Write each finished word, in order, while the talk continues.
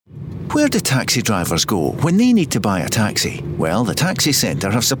Where do taxi drivers go when they need to buy a taxi? Well, the Taxi Centre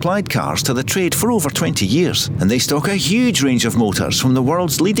have supplied cars to the trade for over 20 years, and they stock a huge range of motors from the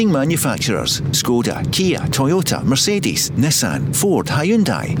world's leading manufacturers: Skoda, Kia, Toyota, Mercedes, Nissan, Ford,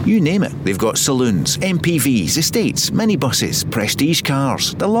 Hyundai, you name it. They've got saloons, MPVs, estates, minibuses, prestige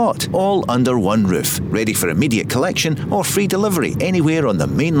cars, the lot, all under one roof, ready for immediate collection or free delivery anywhere on the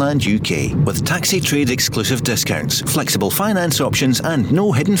mainland UK, with taxi trade exclusive discounts, flexible finance options and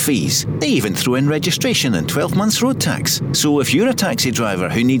no hidden fees. They even throw in registration and 12 months road tax. So if you're a taxi driver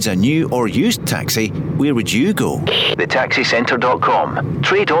who needs a new or used taxi, where would you go? TheTaxiCentre.com.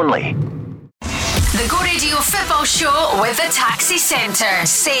 Trade only. The Go Radio Football Show with the Taxi Centre.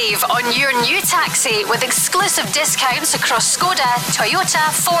 Save on your new taxi with exclusive discounts across Skoda,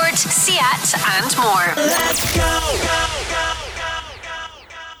 Toyota, Ford, Seat and more. Let's go!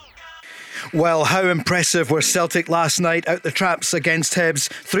 Well, how impressive were Celtic last night out the traps against Hibs?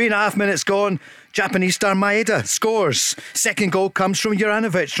 3.5 minutes gone. Japanese star Maeda scores. Second goal comes from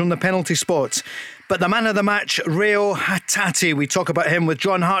Juranovic from the penalty spot. But the man of the match, Reo Hatate, we talk about him with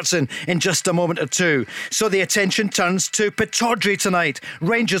John Hartson in just a moment or two. So the attention turns to Pittodrie tonight.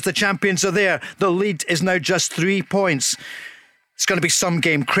 Rangers, the champions, are there. The lead is now just 3 points. It's going to be some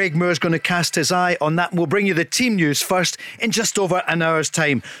game. Craig Moore's going to cast his eye on that. We'll bring you the team news first in just over an hour's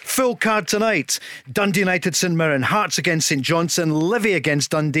time. Full card tonight. Dundee United St Mirren, Hearts against St Johnstone, Livy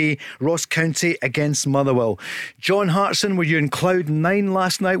against Dundee, Ross County against Motherwell. John Hartson, were you in cloud nine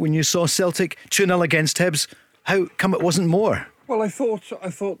last night when you saw Celtic 2-0 against Hibs? How come it wasn't more? Well, I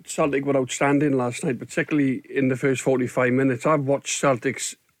thought Celtic were outstanding last night, particularly in the first 45 minutes. I've watched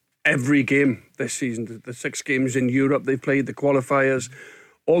Celtic's every game this season, the 6 games in Europe they've played, the qualifiers,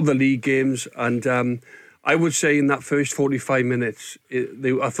 all the league games, and I would say in that first 45 minutes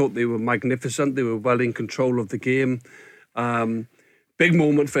I thought they were magnificent. They were well in control of the game. Big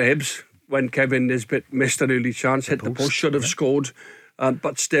moment for Hibs when Kevin Nisbet missed an early chance, hit the post, should have scored,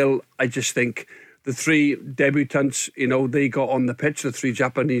 but still I just think the 3 debutants, they got on the pitch, the 3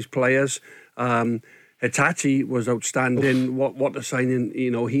 Japanese players. Hatate was outstanding. What a signing,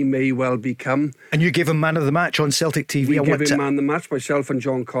 he may well become. And you gave him man of the match on Celtic TV. We gave him man of the match, myself and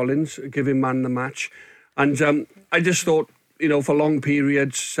John Collins give him man of the match. And I just thought, for long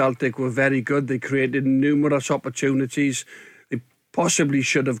periods, Celtic were very good. They created numerous opportunities. They possibly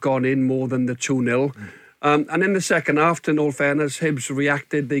should have gone in more than the 2-0. And in the second half, in all fairness, Hibs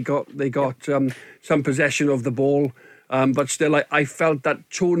reacted. They got some possession of the ball. But still, I felt that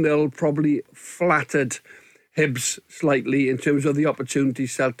 2-0 probably flattered Hibs slightly in terms of the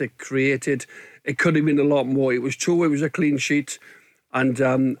opportunities Celtic created. It could have been a lot more. It was true, it was a clean sheet. And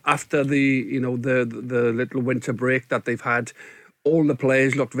after the little winter break that they've had, all the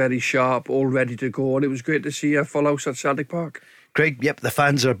players looked very sharp, all ready to go. And it was great to see a full house at Celtic Park. Craig, yep, the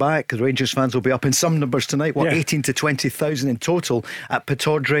fans are back. The Rangers fans will be up in some numbers tonight. 18 to 20,000 in total at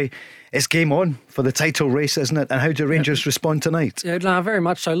Pittodrie. It's game on for the title race, isn't it? And how do Rangers respond tonight? Yeah, no, very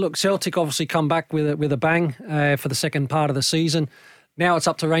much so. Look, Celtic obviously come back with a bang for the second part of the season. Now it's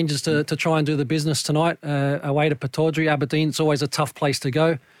up to Rangers to try and do the business tonight away to Pittodrie. Aberdeen, it's always a tough place to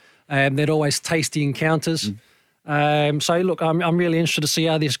go. They're always tasty encounters. So look, I'm really interested to see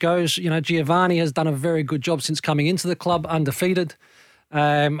how this goes. Giovanni has done a very good job since coming into the club, undefeated.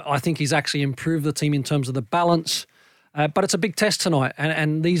 I think he's actually improved the team in terms of the balance. But it's a big test tonight,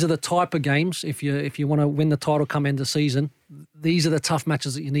 and these are the type of games. If you want to win the title come end of season, these are the tough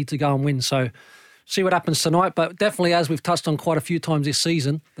matches that you need to go and win. So see what happens tonight. But definitely, as we've touched on quite a few times this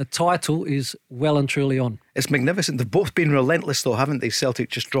season, the title is well and truly on. It's magnificent. They've both been relentless, though, haven't they? Celtic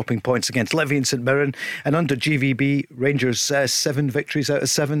just dropping points against Livy and St Mirren, and under GVB, Rangers 7 victories out of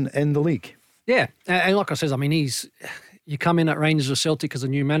 7 in the league. Yeah, and like I said, you come in at Rangers or Celtic as a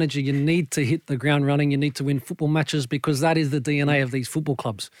new manager, you need to hit the ground running, you need to win football matches because that is the DNA of these football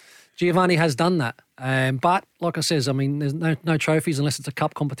clubs. Giovanni has done that. But like I says, there's no trophies unless it's a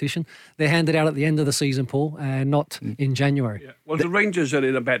cup competition. They're handed out at the end of the season, Paul, not in January. Yeah. Well, the Rangers are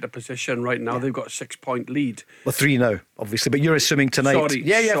in a better position right now. Yeah. They've got a 6-point lead. Well, 3 now, obviously, but you're assuming tonight.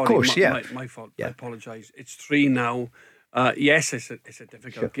 Sorry, of course. My fault. Yeah. I apologise. It's 3 now. Yes, it's a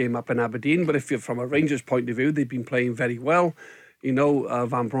difficult game up in Aberdeen, but if you're from a Rangers point of view, they've been playing very well.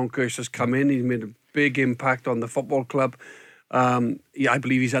 Van Bronckhorst has come in. He's made a big impact on the football club. I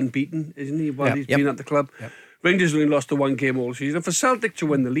believe he's unbeaten, isn't he? He's been at the club. Yep. Rangers only lost the 1 game all season. For Celtic to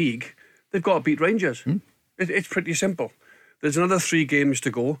win the league, they've got to beat Rangers. It's pretty simple. There's another 3 games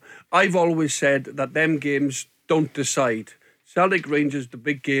to go. I've always said that them games don't decide. Celtic, Rangers, the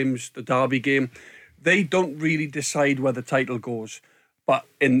big games, the derby game, they don't really decide where the title goes. But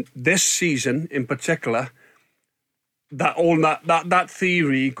in this season in particular, that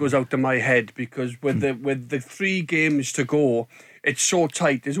theory goes out of my head, because with the 3 games to go, it's so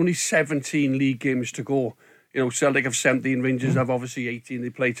tight. There's only 17 league games to go. Celtic have 17, Rangers have obviously 18. They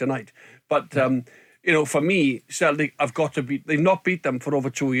play tonight, but for me, Celtic have got to beat. They've not beat them for over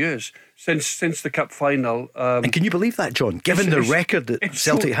 2 years since the cup final. And can you believe that, John? Given the record that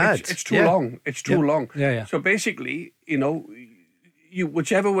Celtic had, it's too long. It's too long. Yeah. So basically,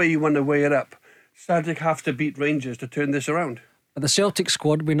 whichever way you want to weigh it up, Celtic have to beat Rangers to turn this around. The Celtic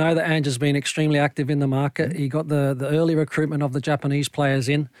squad, we know that Ange has been extremely active in the market. He got the early recruitment of the Japanese players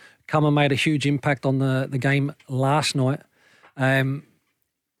in. Come and made a huge impact on the game last night.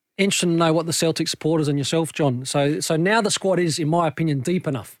 Interesting to know what the Celtic supporters and yourself, John. So now the squad is, in my opinion, deep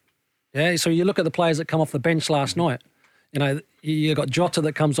enough. Yeah. So you look at the players that come off the bench last night. You got Jota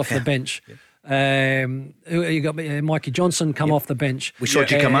that comes off the bench. You got Mikey Johnson come off the bench. We saw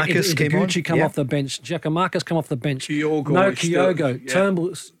Giakoumakis come off the bench. Giakoumakis come off the bench. Kyogo.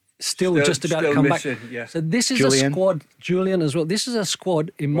 Turnbull still just about to come missing, back. yeah. So this is a squad, Julian as well. This is a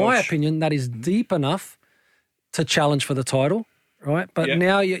squad, in my opinion, that is deep enough to challenge for the title. Right, but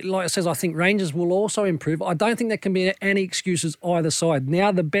now, like I says, I think Rangers will also improve. I don't think there can be any excuses either side.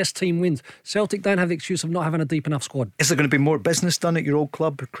 Now the best team wins. Celtic don't have the excuse of not having a deep enough squad. Is there going to be more business done at your old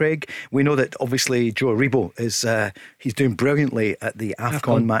club, Craig? We know that obviously Joe Aribo is he's doing brilliantly at the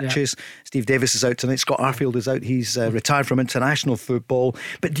AFCON matches. Yeah. Steve Davis is out tonight. Scott Arfield is out. He's retired from international football.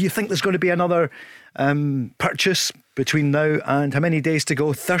 But do you think there's going to be another purchase between now and how many days to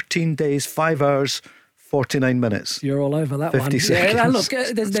go? 13 days, 5 hours. 49 minutes. You're all over that 50 one. seconds. Yeah,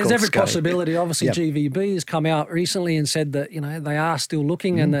 look, there's every Sky. possibility. Obviously, GVB has come out recently and said that they are still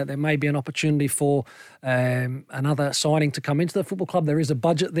looking and that there may be an opportunity for another signing to come into the football club. There is a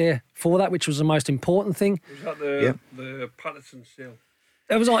budget there for that, which was the most important thing. Was that the Patterson sale?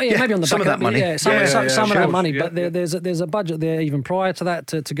 It was maybe on the some back of that money. Some of that money, Yeah. But there's a budget there even prior to that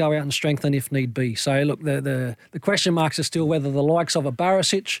to go out and strengthen if need be. So look, the question marks are still whether the likes of a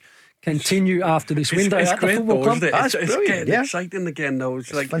Barisic continue after this window it's at great, the football though, club. isn't it? That's it's brilliant, getting exciting again, though.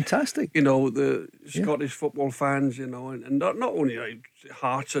 It's like fantastic. The Scottish football fans, and not only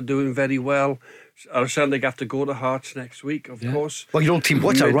Hearts are doing very well. Our Celtic have to go to Hearts next week, of course. Well, your own team,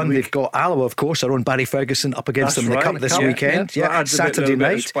 what a run they've got. Alloa, of course, our own Barry Ferguson up against them in the Cup this weekend. Yeah, Saturday night.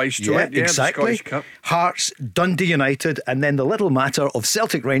 Bit of spice to it. Exactly. The Cup. Hearts, Dundee United, and then the little matter of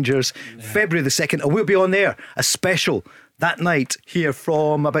Celtic Rangers, February the 2nd. And we'll be on there, a special that night here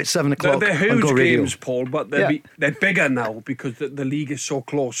from about 7 o'clock. They're huge on Go Radio. games, Paul, but they're bigger now because the league is so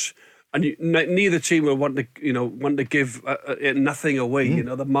close. And neither team will want to give nothing away.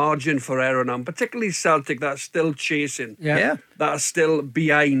 The margin for error now, particularly Celtic, that's still chasing. That's still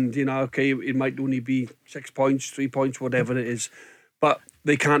behind. Okay, it might only be 6 points, 3 points, whatever it is, but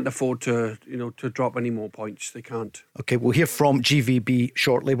they can't afford to drop any more points. They can't. Okay, we'll hear from GVB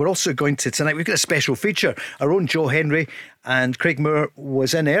shortly. We're also going to tonight. We've got a special feature. Our own Joe Hendry and Craig Moore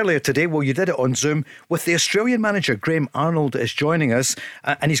was in earlier today. Well, you did it on Zoom with the Australian manager. Graham Arnold is joining us,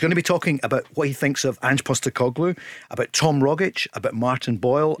 and he's going to be talking about what he thinks of Ange Postecoglou, about Tom Rogic, about Martin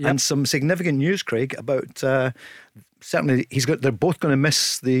Boyle, and some significant news, Craig, about. Certainly, they're both going to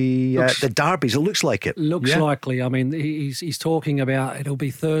miss the derbies. It looks like it. Looks likely. I mean, he's talking about it'll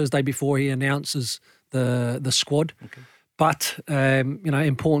be Thursday before he announces the squad. Okay. But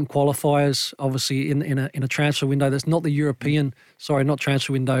important qualifiers, obviously in a transfer window that's not the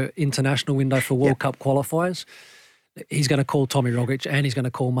international window for World Cup qualifiers. He's going to call Tommy Rogic and he's going to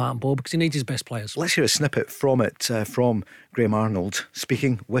call Martin Boyle because he needs his best players. Let's hear a snippet from it from Graham Arnold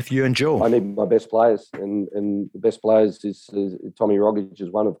speaking with you and Joe. I need my best players, and the best players is Tommy Rogic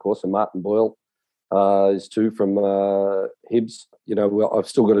is one, of course, and Martin Boyle is two from Hibs. I've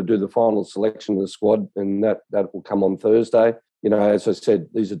still got to do the final selection of the squad, and that will come on Thursday. As I said,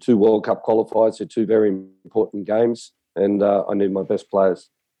 these are two World Cup qualifiers. They're two very important games, and I need my best players.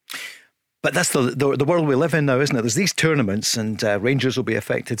 But that's the world we live in now, isn't it? There's these tournaments and Rangers will be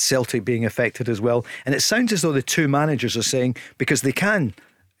affected, Celtic being affected as well. And it sounds as though the two managers are saying, because they can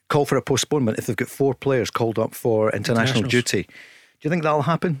call for a postponement if they've got 4 players called up for international duty. Do you think that'll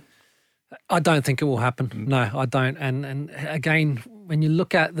happen? I don't think it will happen. No, I don't. And again, when you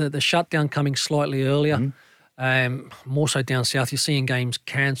look at the shutdown coming slightly earlier, more so down south, you're seeing games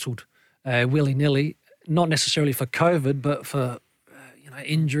cancelled willy-nilly, not necessarily for COVID, but for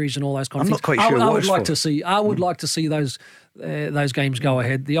injuries and all those kind of things. I'm not quite sure I would like to see. I would like to see those games go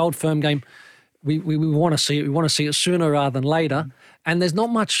ahead. The Old Firm game, we want to see it. We want to see it sooner rather than later. And there's not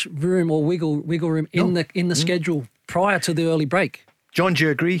much room or wiggle room in the schedule prior to the early break. John, do you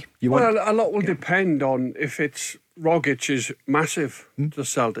agree? A lot will depend on if it's Rogic is massive to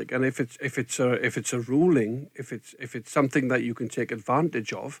Celtic, and if it's a ruling, if it's something that you can take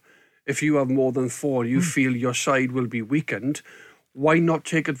advantage of. If you have more than 4, you feel your side will be weakened. Why not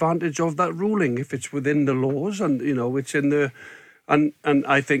take advantage of that ruling if it's within the laws and it's in the and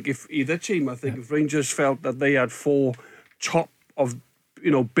I think if either team, if Rangers felt that they had 4 top of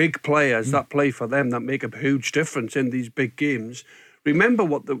big players that play for them that make a huge difference in these big games. Remember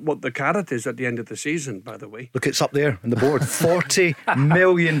what the carrot is at the end of the season, by the way. Look, it's up there on the board. £40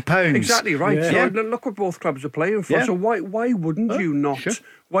 million. Exactly right. Yeah. So look what both clubs are playing for. Yeah. So why wouldn't you not? Sure.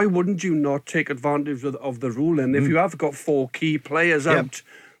 Why wouldn't you not take advantage of the ruling? If you have got 4 key players out,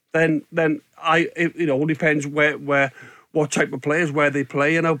 then it all depends what type of players, where they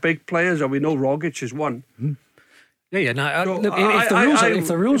play, and how big players are. We know Rogic is one. Look, if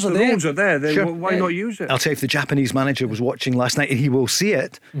the rules are there, then sure. why not use it? I'll tell you, if the Japanese manager was watching last night, and he will see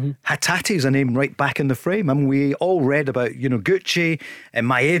it, Hatate is a name right back in the frame. I mean, we all read about Gucci and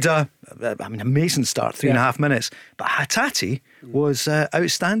Maeda. Amazing start, 3.5 minutes. But Hatate was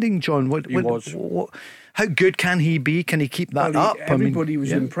outstanding, John. He was. How good can he be? Can he keep that up? Everybody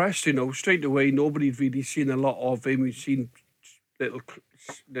was impressed, straight away. Nobody'd really seen a lot of him. We've seen little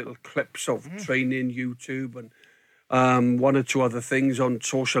clips of training, YouTube, and one or two other things on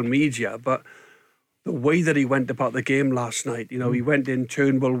social media, but the way that he went about the game last night, he went in,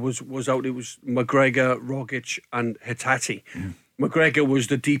 Turnbull was out, it was McGregor, Rogic and Hatate. McGregor was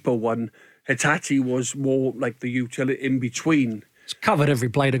the deeper one, Hatate was more like the utility in between. He's covered every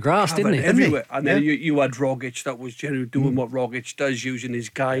blade of grass, didn't he? Everywhere. And then you had Rogic that was generally doing what Rogic does, using his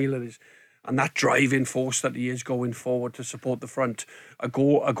guile and that driving force that he is going forward to support the front, a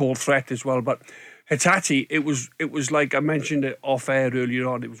goal threat as well. But Hatate, it was like I mentioned it off air earlier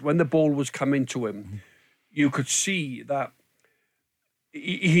on. It was when the ball was coming to him, you could see that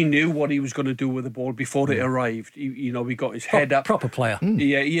he knew what he was going to do with the ball before it arrived. He got his head up. Proper player.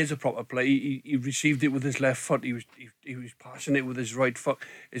 Yeah, he is a proper player. He received it with his left foot. He was passing it with his right foot.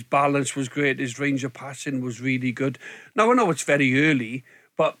 His balance was great. His range of passing was really good. Now I know it's very early,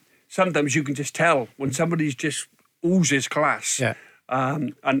 but sometimes you can just tell when somebody's just oozes class. Yeah.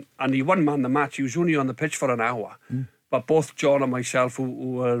 And he won man the match. He was only on the pitch for an hour. But both John and myself, who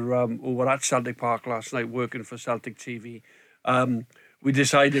were at Celtic Park last night working for Celtic TV, we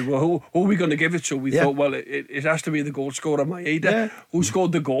decided, well, who are we going to give it to? We thought, well, it has to be the goal scorer, Maeda, who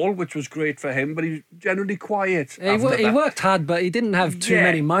scored the goal, which was great for him, but he was generally quiet. He worked hard, but he didn't have too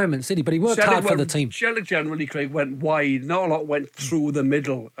many moments, did he? But he worked hard for the team. Generally, Craig, went wide. Not a lot went through the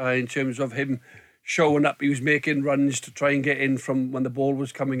middle in terms of him showing up. He was making runs to try and get in from when the ball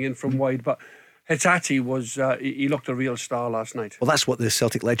was coming in from wide, but Hatate was he looked a real star last night. Well, that's what the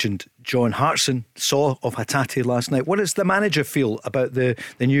Celtic legend John Hartson saw of Hatate last night. What does the manager feel about the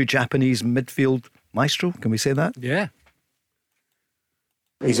new Japanese midfield maestro? Can we say that? Yeah.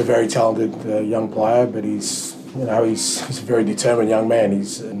 He's a very talented young player, but he's a very determined young man.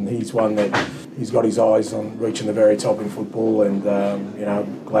 He's one that he's got his eyes on reaching the very top in football, and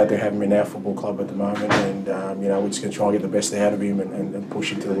glad to have him in our football club at the moment. And we're just going to try and get the best out of him and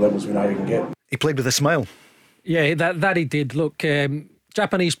push him to the levels we know he can get. He played with a smile. Yeah, that he did. Look,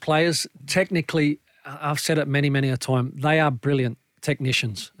 Japanese players, technically, I've said it many a time, they are brilliant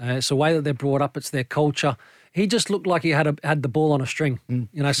technicians. It's the way that they're brought up. It's their culture. He just looked like he had the ball on a string.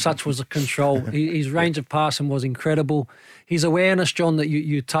 Such was the control. His range of passing was incredible. His awareness, John, that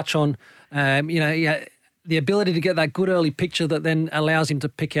you touch on, the ability to get that good early picture that then allows him to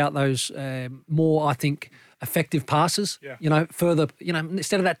pick out those more, I think, effective passes. Further,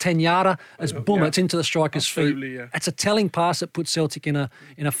 instead of that 10-yarder, it's boom, it's into the striker's feet. Yeah. It's a telling pass that puts Celtic in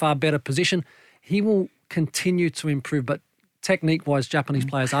a far better position. He will continue to improve, but technique-wise, Japanese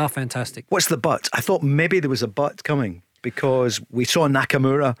players are fantastic. What's the but? I thought maybe there was a but coming because we saw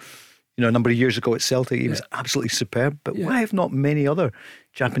Nakamura, a number of years ago at Celtic. He was absolutely superb. But why have not many other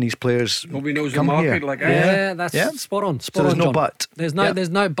Japanese players Nobody knows come the market here? like that's spot on. So there's no but. There's no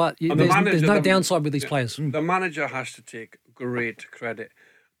but. There's no downside with these players. The manager has to take great credit.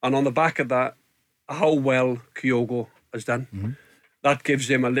 And on the back of that, how well Kyogo has done. That gives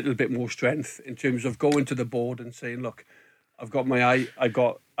him a little bit more strength in terms of going to the board and saying, look, I've got my eye. I've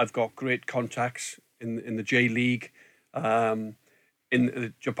got great contacts in the J League,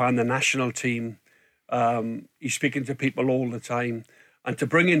 in Japan, the national team. He's speaking to people all the time, and to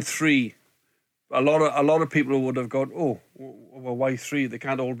bring in 3, a lot of people would have gone, oh, well, why 3? They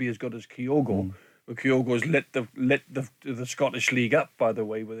can't all be as good as Kyogo. But Kyogo's lit the Scottish League up, by the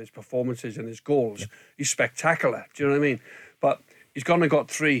way, with his performances and his goals. He's spectacular. Do you know what I mean? But he's gone and got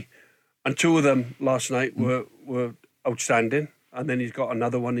 3, and 2 of them last night were outstanding. and then he's got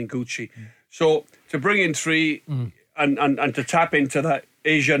another one in Gucci. So to bring in three and to tap into that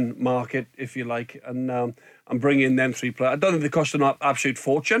Asian market, if you like, and bring in them three players. I don't think they cost an absolute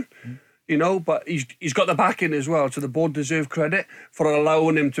fortune, but he's got the backing as well. So the board deserve credit for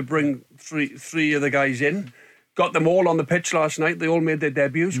allowing him to bring three of the guys in. Got them all on the pitch last night. They all made their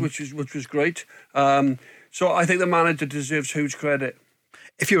debuts, which was great. So I think the manager deserves huge credit.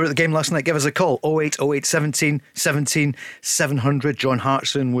 If you were at the game last night, give us a call. 0808 17 17 700. John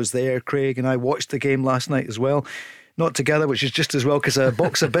Hartson was there. Craig and I watched the game last night as well. Not together, which is just as well, because a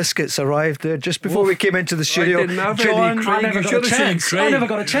box of biscuits arrived there just before we came into the studio. I didn't have John, any, Craig. I never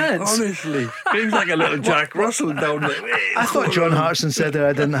got a chance. Honestly, seems like a little Jack Russell down there. I thought John Hartson said that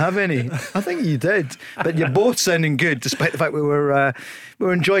I didn't have any. I think you did, but you're both sounding good, despite the fact we were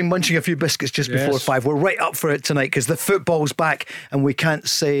enjoying munching a few biscuits just before 5. We're right up for it tonight because the football's back, and we can't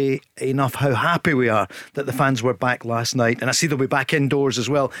say enough how happy we are that the fans were back last night. And I see they'll be back indoors as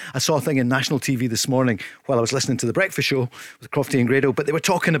well. I saw a thing in national TV this morning while I was listening to the breakfast show with Crofty and Grado, but they were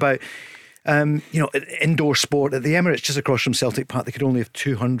talking about indoor sport at the Emirates just across from Celtic Park. They could only have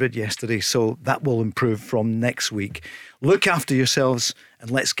 200 yesterday, so that will improve from next week. Look after yourselves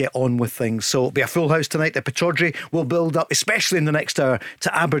and let's get on with things. So it'll be a full house tonight. The Pittodrie will build up, especially in the next hour,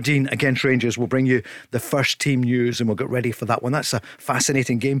 to Aberdeen against Rangers. We'll bring you the first team news and we'll get ready for that one. That's a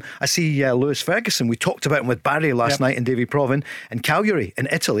fascinating game. I see Lewis Ferguson, we talked about him with Barry last night in Davy Provan, and Cagliari in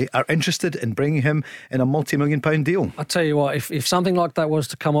Italy are interested in bringing him in a multi-million-pound deal. I'll tell you what, if something like that was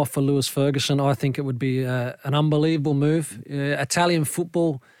to come off for Lewis Ferguson, I think it would be an unbelievable move. Italian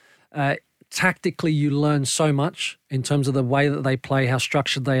football, tactically you learn so much in terms of the way that they play, how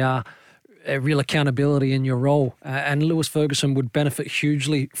structured they are, real accountability in your role, and Lewis Ferguson would benefit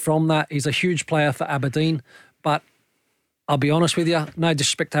hugely from that. He's a huge player for Aberdeen, but I'll be honest with you, no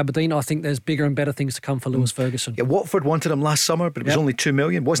disrespect to Aberdeen, I think there's bigger and better things to come for Lewis Ferguson. Yeah, Watford wanted him last summer, but it was only 2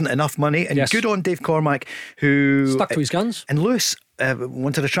 million. Wasn't enough money. And good on Dave Cormack, who stuck to his guns. And Lewis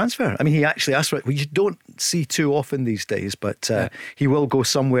wanted a transfer. I mean, he actually asked for it. You don't see too often these days, but he will go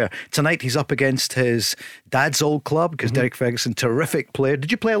somewhere. Tonight he's up against his dad's old club, because Derek Ferguson, terrific player.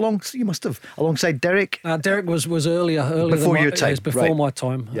 Did you play you must have, alongside Derek? Derek was earlier before your time. Before my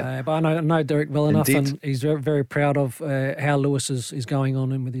time. But I know Derek well enough, and he's very, very proud of how Lewis is going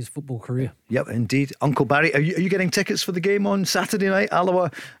on with his football career. Yep, indeed. Uncle Barry, are you getting tickets for the game on Saturday night,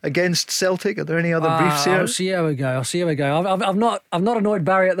 Alloa against Celtic? Are there any other briefs here? I'll see how we go. I've not annoyed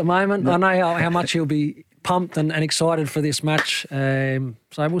Barry at the moment. No. I know how much he'll be pumped and excited for this match. So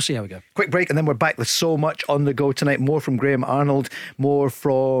we'll see how we go. Quick break and then we're back with so much on the go tonight. More from Graham Arnold, more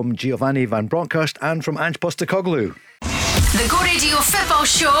from Giovanni Van Bronckhorst, and from Ange Postecoglou. The Go Radio Football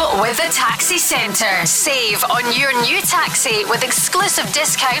Show with the Taxi Centre. Save on your new taxi with exclusive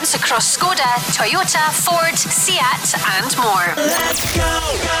discounts across Skoda, Toyota, Ford, Seat and more. Let's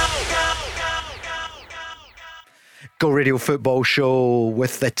go. Go Radio Football Show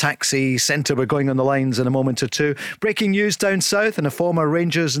with the Taxi Centre. We're going on the lines in a moment or two. Breaking news down south, and a former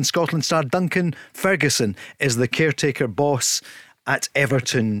Rangers and Scotland star, Duncan Ferguson, is the caretaker boss at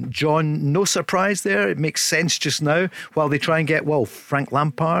Everton. John, no surprise there. It makes sense just now while they try and get, Frank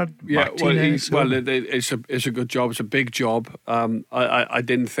Lampard, Martinez. It's a good job. It's a big job. I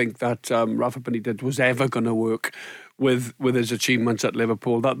didn't think that Rafa Benitez was ever going to work with his achievements at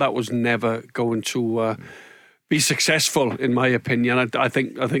Liverpool. That was never going to be successful, in my opinion. I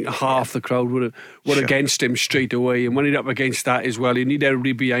think half the crowd were against him straight away, and when you're up against that as well, you need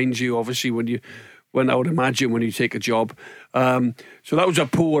everybody behind you. Obviously, when I would imagine when you take a job, so that was a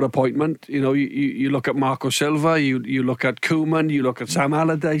poor appointment. You look at Marco Silva, you look at Koeman, you look at Sam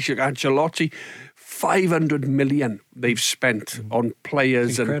Allardyce, you look at Ancelotti. 500 million they've spent on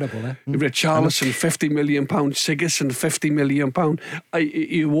players. Incredible, Richarlison, £50 million, Sigurdsson, £50 million,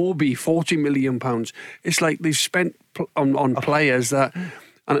 Iwobi, £40 million. It's like they've spent on players that,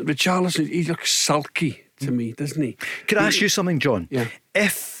 and Richarlison, he looks sulky to me, doesn't he? Could I ask you something, John? Yeah.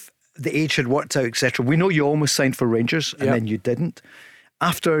 If the age had worked out, etc., we know you almost signed for Rangers and then you didn't.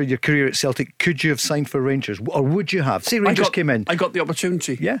 After your career at Celtic, could you have signed for Rangers? Or would you have? Say Rangers came in. I got the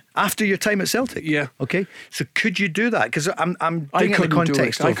opportunity. Yeah? After your time at Celtic? Yeah. Okay. So could you do that? Because I'm thinking in the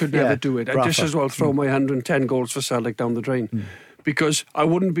context of... I could never do it. I'd just as well throw my 110 goals for Celtic down the drain. Because I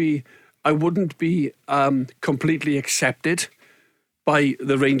wouldn't be completely accepted by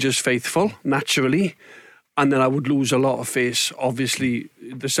the Rangers faithful, naturally. And then I would lose a lot of face. Obviously,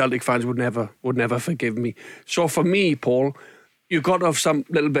 the Celtic fans would never forgive me. So for me, Paul, you've got to have some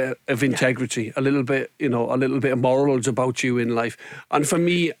little bit of integrity, a little bit of morals about you in life. And for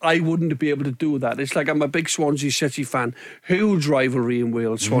me, I wouldn't be able to do that. It's like I'm a big Swansea City fan. Huge rivalry in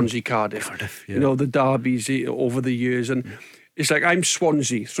Wales, Swansea, Cardiff. The derbies over the years. And It's like I'm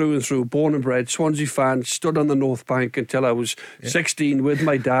Swansea through and through, born and bred, Swansea fan, stood on the North Bank until I was 16 with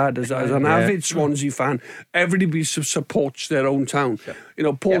my dad as an avid Swansea fan. Everybody supports their own town.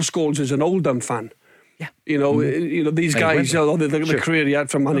 Paul Scholes is an Oldham fan. These guys, the career he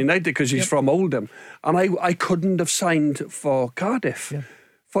had from Man United because he's from Oldham. And I couldn't have signed for Cardiff. Yeah.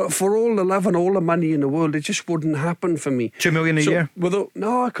 For all the love and all the money in the world, it just wouldn't happen for me. 2 million a year?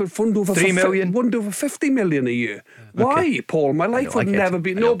 I could fund over 3 million? Fund over 50 million a year. Yeah. Why, Paul? My life would never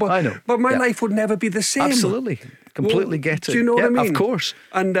be. I know. But my life would never be the same. Absolutely. Completely get it. Do you know what I mean? Of course.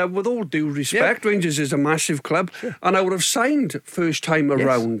 And with all due respect, Rangers is a massive club, and I would have signed first time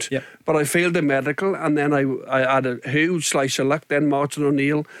around, but I failed the medical, and then I had a huge slice of luck. Then Martin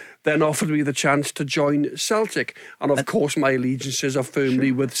O'Neill then offered me the chance to join Celtic, and of course my allegiances are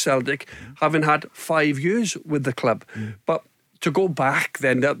firmly with Celtic, having had 5 years with the club. But to go back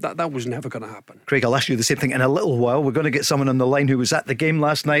then, that was never going to happen. Craig, I'll ask you the same thing in a little while. We're going to get someone on the line who was at the game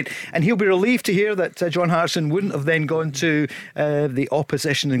last night, and he'll be relieved to hear that John Hartson wouldn't have then gone to the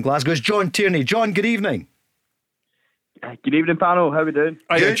opposition in Glasgow. It's John Tierney. John, good evening. Good evening, panel. How are we doing?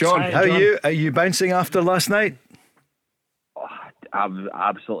 Hi, John. How are you? Are you bouncing after last night? I'm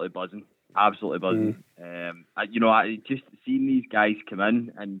absolutely buzzing. Absolutely buzzing. I just seen these guys come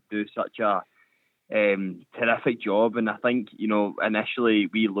in and do such a terrific job, and I think initially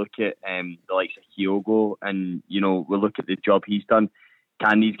we look at the likes of Kyogo, and we look at the job he's done.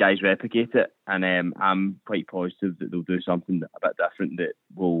 Can these guys replicate it? And I'm quite positive that they'll do something a bit different that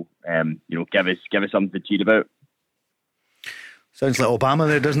will give us something to cheer about. Sounds like Obama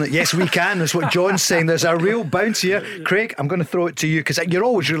there, doesn't it? Yes, we can. That's what John's saying. There's a real bounce here. Craig, I'm going to throw it to you because you're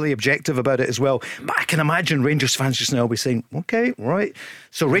always really objective about it as well. But I can imagine Rangers fans just now will be saying, OK, right.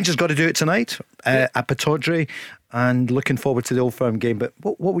 So Rangers got to do it tonight at Pittodrie, and looking forward to the Old Firm game. But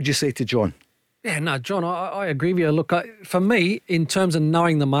what would you say to John? Yeah, no, John, I agree with you. Look, for me, in terms of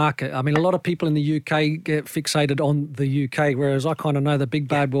knowing the market, I mean, a lot of people in the UK get fixated on the UK, whereas I kind of know the big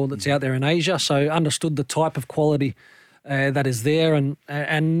bad world that's out there in Asia. So understood the type of quality that is there,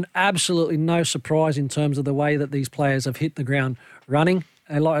 and absolutely no surprise in terms of the way that these players have hit the ground running.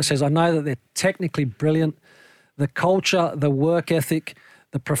 And like I says, I know that they're technically brilliant. The culture, the work ethic,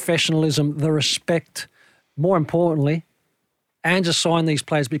 the professionalism, the respect. More importantly, Ange has signed these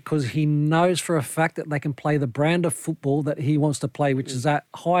players because he knows for a fact that they can play the brand of football that he wants to play, which is that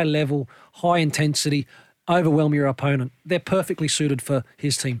high level, high intensity, overwhelm your opponent. They're perfectly suited for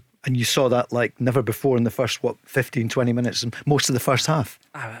his team. And you saw that like never before in the first, 15, 20 minutes and most of the first half.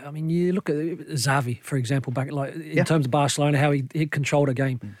 I mean, you look at Xavi, for example, back in terms of Barcelona, how he controlled a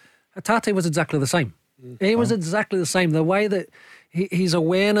game. Hatate was exactly the same. He was exactly the same. The way that his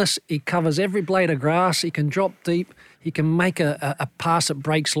awareness, he covers every blade of grass, he can drop deep, he can make a pass that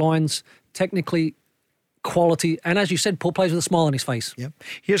breaks lines, technically quality. And as you said, Paul plays with a smile on his face. Yep.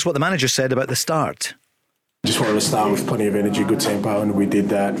 Here's what the manager said about the start. Just wanted to start with plenty of energy, good tempo, and we did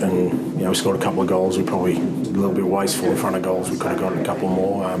that. And we scored a couple of goals. We probably a little bit wasteful in front of goals. We could have got a couple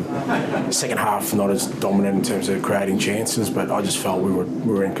more. Second half, not as dominant in terms of creating chances, but I just felt we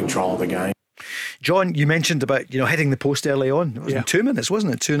were in control of the game. John, you mentioned about hitting the post early on. It was in 2 minutes,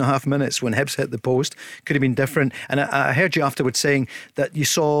 wasn't it? 2.5 minutes when Hibs hit the post. Could have been different. And I heard you afterwards saying that you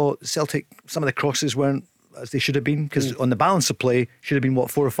saw Celtic, some of the crosses weren't as they should have been, because on the balance of play should have been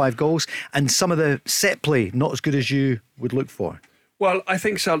 4 or 5 goals, and some of the set play not as good as you would look for. Well, I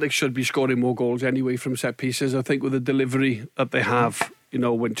think Celtic should be scoring more goals anyway from set pieces. I think with the delivery that they have,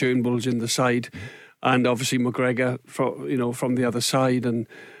 when Turnbull's in the side, and obviously McGregor from the other side, and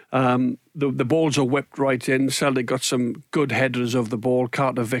the balls are whipped right in. Celtic got some good headers of the ball.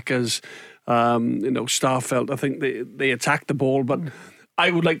 Carter Vickers, Starfelt. I think they attacked the ball, but I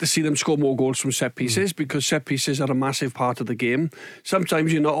would like to see them score more goals from set pieces, because set pieces are a massive part of the game.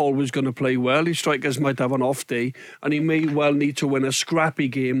 Sometimes you're not always going to play well. Your strikers might have an off day, and he may well need to win a scrappy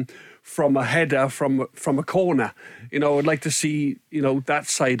game from a header from a corner. I'd like to see that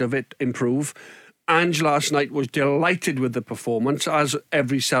side of it improve. Ange last night was delighted with the performance, as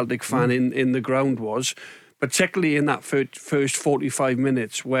every Celtic fan in the ground was, particularly in that first 45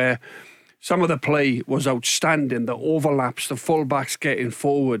 minutes where some of the play was outstanding. The overlaps, the fullbacks getting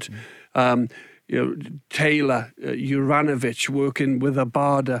forward. Taylor, Juranovic working with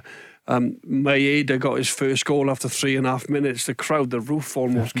Abada. Maeda got his first goal after 3.5 minutes. The crowd, the roof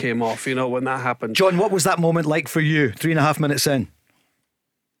almost came off, when that happened. John, what was that moment like for you, 3.5 minutes in?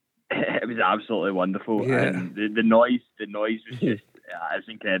 It was absolutely wonderful. Yeah. And the noise was just, it's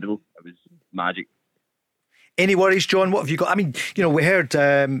incredible. It was magic. Any worries, John? What have you got? I mean, we heard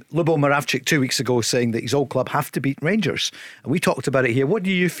Lubo Moravcik 2 weeks ago saying that his old club have to beat Rangers. And we talked about it here. What do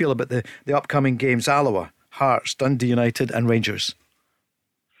you feel about the upcoming games, Alloa Hearts, Dundee United and Rangers.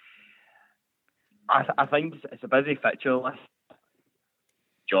 I think it's a busy fixture list,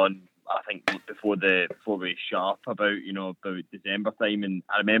 John. I think before we shut up about December time, and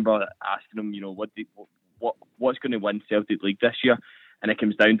I remember asking him, what's going to win Celtic League this year, and it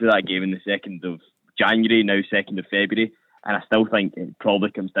comes down to that game in the 2nd of January, now 2nd of February, and I still think it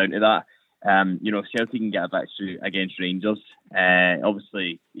probably comes down to that. Celtic can get a victory against Rangers.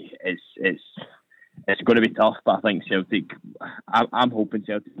 Obviously, it's going to be tough, but I think Celtic. I'm hoping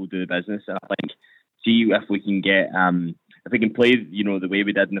Celtic will do the business, and I think see if we can get if we can play the way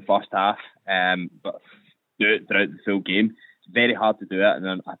we did in the first half, but do it throughout the full game. It's very hard to do it,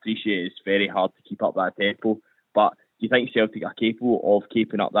 and I appreciate it's very hard to keep up that tempo. But do you think Celtic are capable of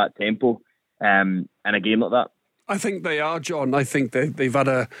keeping up that tempo in a game like that? I think they are, John. I think they've had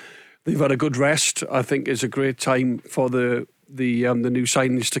a good rest. I think it's a great time for the new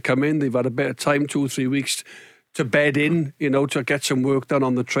signings to come in. They've had a bit of time, 2 or 3 weeks to bed in, to get some work done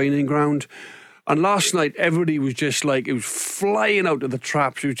on the training ground. And last night, everybody was just like, it was flying out of the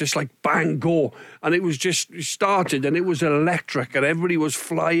traps. It was just like, bang, go. And it was just started, and it was electric, and everybody was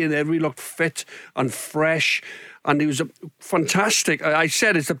flying. Everybody looked fit and fresh. And it was fantastic. I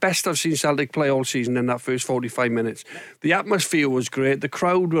said it's the best I've seen Celtic play all season in that first 45 minutes. The atmosphere was great. The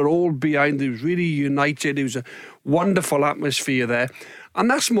crowd were all behind. It was really united. It was a wonderful atmosphere there.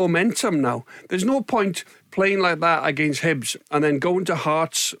 And that's momentum now. There's no point playing like that against Hibs and then going to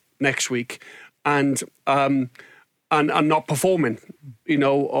Hearts next week and not performing,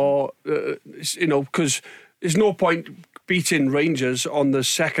 because there's no point beating Rangers on the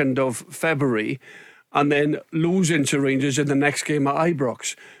 2nd of February and then losing to Rangers in the next game at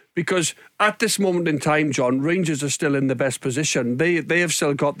Ibrox. Because at this moment in time, John, Rangers are still in the best position. They have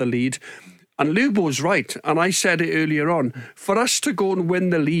still got the lead. And Lubo's right, and I said it earlier on, for us to go and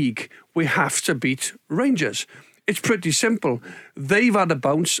win the league, we have to beat Rangers. It's pretty simple. They've had a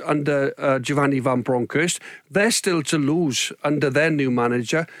bounce under Giovanni Van Bronckhorst. They're still to lose under their new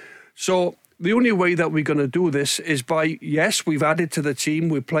manager. So the only way that we're going to do this is by, yes, we've added to the team,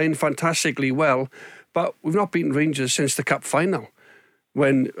 we're playing fantastically well, but we've not beaten Rangers since the Cup final.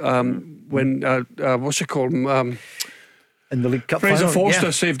 When what's it called? In the League Cup Fraser final,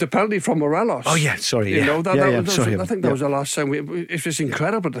 Forster saved a penalty from Morelos. Oh yeah, sorry. I think that Yeah. was the last time. It's just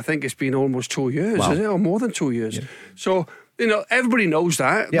incredible to think it's been almost 2 years, Wow. is it, or more than 2 years? Yeah. So everybody knows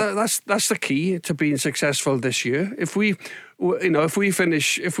that. Yeah. That's the key to being successful this year. If we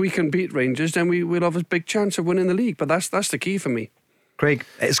can beat Rangers, then we'll have a big chance of winning the league. But that's the key for me. Craig,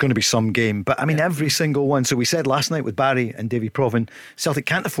 it's going to be some game, but I mean every single one. So we said last night with Barry and Davy Provan, Celtic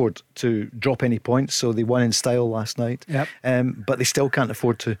can't afford to drop any points, so they won in style last night. Yep. But they still can't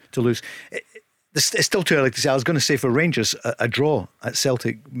afford to lose. It's still too early to say. I was going to say for Rangers, a draw at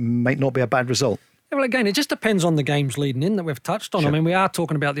Celtic might not be a bad result. Yeah, well, again, it just depends on the games leading in that we've touched on. Sure. I mean, we are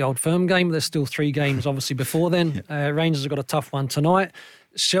talking about the Old Firm game. There's still 3 games, obviously, before then. Rangers have got a tough one tonight.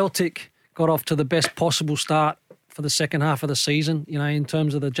 Celtic got off to the best possible start for the second half of the season, in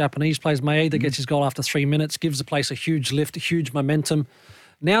terms of the Japanese players. Maeda gets his goal after 3 minutes, gives the place a huge lift, a huge momentum.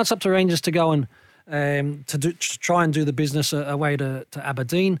 Now it's up to Rangers to go and to try and do the business away to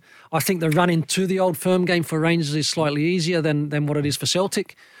Aberdeen. I think the run into the Old Firm game for Rangers is slightly easier than what it is for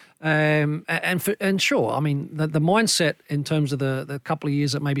Celtic. And sure, I mean, the mindset in terms of the couple of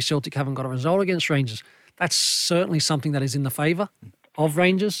years that maybe Celtic haven't got a result against Rangers, that's certainly something that is in the favour of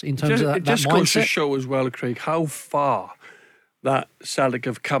Rangers in terms of that mindset. It just goes to show as well, Craig, how far that Celtic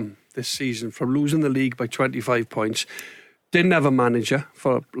have come this season from losing the league by 25 points. Didn't have a manager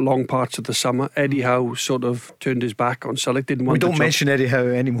for long parts of the summer. Eddie Howe sort of turned his back on Celtic. Didn't want. We don't mention Eddie Howe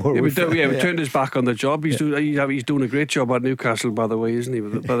anymore. We turned his back on the job. He's doing a great job at Newcastle, by the way, isn't he?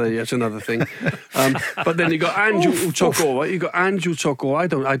 But that's another thing. But then you got Ange who took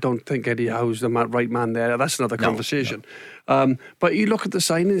over. I don't think Eddie Howe's the right man there. That's another conversation. No. But you look at the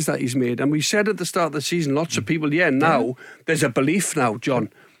signings that he's made, and we said at the start of the season, lots of people. Now there's a belief now,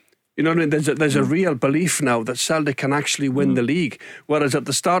 John. You know what I mean? There's a real belief now that Celtic can actually win the league. Whereas at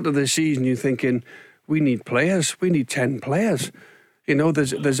the start of the season, you're thinking, we need players. We need 10 players.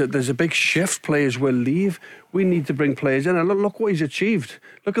 There's a big shift. Players will leave. We need to bring players in. And look what he's achieved.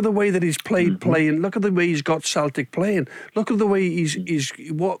 Look at the way that he's playing. Look at the way he's got Celtic playing. Look at the way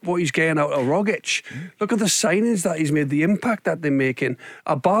what he's getting out of Rogic. Look at the signings that he's made, the impact that they're making.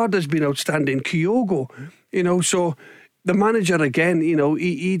 Abad has been outstanding. Kyogo, so the manager again,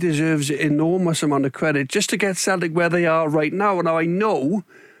 he deserves an enormous amount of credit just to get Celtic where they are right now. Now I know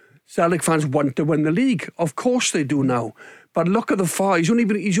Celtic fans want to win the league. Of course they do now. But look at the far. Ange's only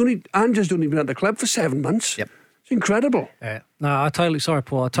been at the club for 7 months. Yep. incredible. Yeah. No, I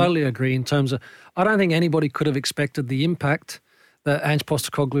totally agree in terms of, I don't think anybody could have expected the impact that Ange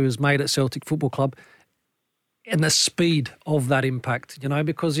Postecoglou has made at Celtic Football Club and the speed of that impact,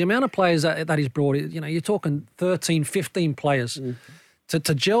 because the amount of players that he's brought, you're talking 13, 15 players.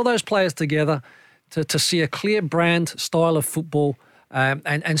 To gel those players together, to see a clear brand style of football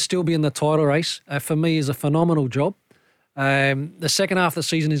and still be in the title race, for me is a phenomenal job. The second half of the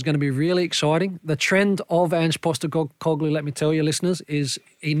season is going to be really exciting. The trend of Ange Postecoglou, let me tell you, listeners, is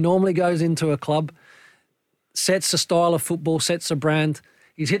he normally goes into a club, sets a style of football, sets a brand.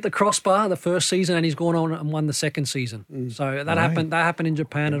 He's hit the crossbar the first season and he's gone on and won the second season. So that happened. That happened in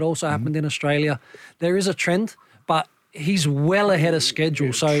Japan. It also happened in Australia. There is a trend, but he's well ahead of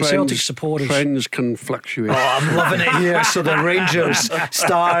schedule. So Celtic supporters, trends can fluctuate. Oh, I'm loving it here. So the Rangers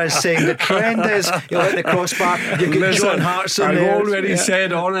star is saying the trend is you'll hit the crossbar. You get John Hartson. I've there. already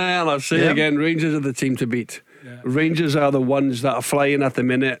said on air, and I'll say again, Rangers are the team to beat. Rangers are the ones that are flying at the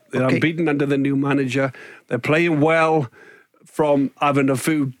minute. They're unbeaten under the new manager. They're playing well from having a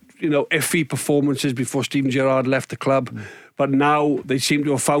few, iffy performances before Steven Gerrard left the club. But now they seem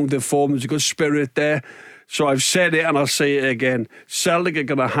to have found their form. There's a good spirit there. So I've said it and I'll say it again. Celtic are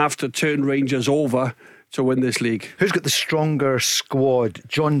going to have to turn Rangers over to win this league. Who's got the stronger squad?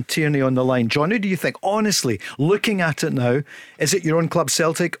 John Tierney on the line. John, who do you think, honestly, looking at it now, is it your own club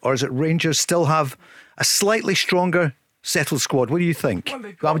Celtic or is it Rangers still have a slightly stronger settled squad? What do you think?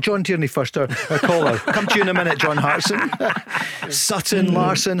 Well, John Tierney first, our caller. Come to you in a minute, John Hartson. Sutton,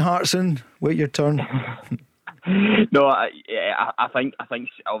 Larson, Hartson, wait your turn. No, I think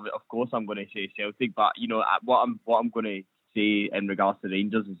of course I'm going to say Celtic, but what I'm going to say in regards to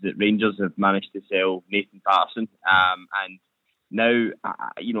Rangers is that Rangers have managed to sell Nathan Patterson, and now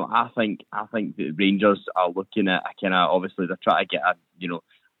I think that Rangers are looking at a kind of, obviously they're trying to get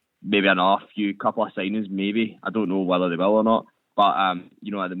maybe another couple of signings, maybe. I don't know whether they will or not. But,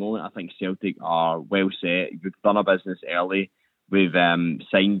 at the moment, I think Celtic are well set. We've done our business early. We've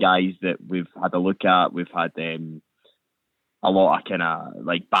signed guys that we've had a look at. We've had a lot of kind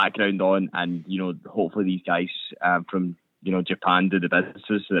of background on. And, hopefully these guys from, Japan do the business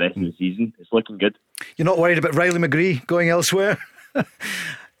for the rest of the season. It's looking good. You're not worried about Riley McGree going elsewhere?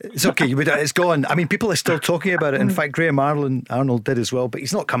 It's okay, it's gone. I mean, people are still talking about it. In fact, Graham Arnold did as well, but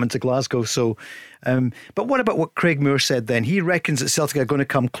he's not coming to Glasgow. So, but what about what Craig Moore said then? He reckons that Celtic are going to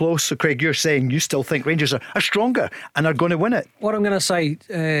come close. So, Craig, you're saying you still think Rangers are stronger and are going to win it? What I'm going to say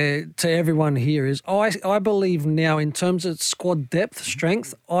to everyone here is I believe now in terms of squad depth,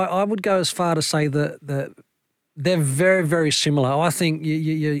 strength, I would go as far to say that they're very, very similar. I think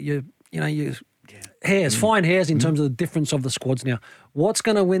you fine hairs in terms of the difference of the squads now. What's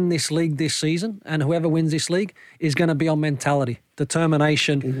going to win this league this season, and whoever wins this league, is going to be on mentality,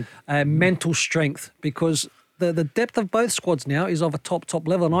 determination, mental strength, because the depth of both squads now is of a top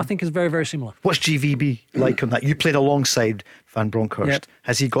level, and I think is very, very similar. What's GVB like on that? You played alongside Van Bronckhorst. Yep.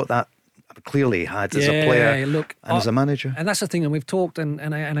 Has he got that? Clearly had as a player and as a manager. And that's the thing, and we've talked,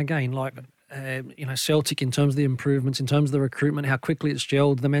 and again, Celtic in terms of the improvements, in terms of the recruitment, how quickly it's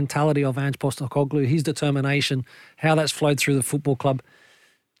gelled, the mentality of Ange Postecoglou, his determination, how that's flowed through the football club.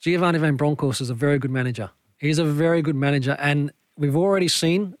 Giovanni Van Bronckhorst is a very good manager. He's a very good manager, and we've already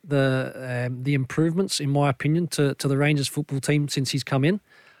seen the improvements, in my opinion, to the Rangers football team since he's come in.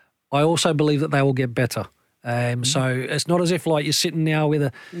 I also believe that they will get better. So it's not as if you're sitting now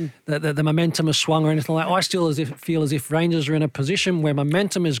with the momentum has swung or anything like that. I still feel as if Rangers are in a position where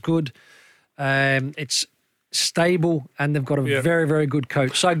momentum is good. It's stable and they've got a very, very good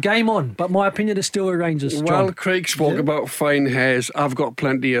coach. So game on, but my opinion is still a Rangers. John. Well, Craig spoke about fine hairs. I've got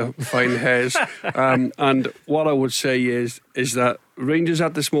plenty of fine hairs. And what I would say is that Rangers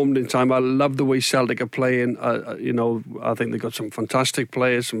at this moment in time, I love the way Celtic are playing. I think they've got some fantastic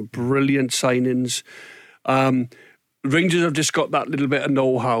players, some brilliant signings. Rangers have just got that little bit of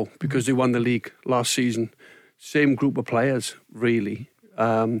know-how because they won the league last season. Same group of players, really.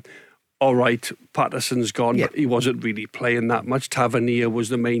 All right, Patterson's gone, but he wasn't really playing that much. Tavernier was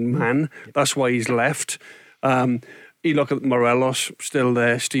the main man. That's why he's left. You look at Morelos, still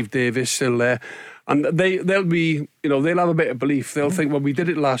there. Steve Davis, still there. And they'll be, they'll have a bit of belief. They'll think, well, we did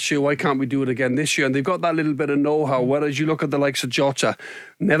it last year. Why can't we do it again this year? And they've got that little bit of know-how. Whereas you look at the likes of Jota,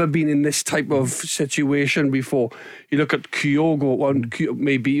 never been in this type of situation before. You look at Kyogo,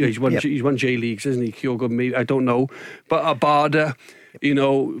 maybe he's won J Leagues, isn't he? Kyogo, maybe, I don't know. But Abada,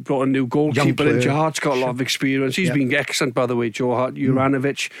 brought a new goalkeeper in. Joe Hart's got a lot of experience. He's been excellent, by the way, Joe Hart,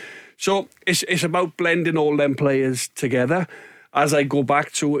 Juranovic. So it's about blending all them players together. As I go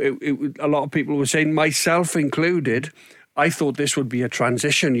back to it, a lot of people were saying, myself included, I thought this would be a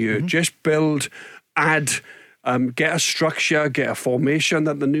transition year. Just build, add, get a structure, get a formation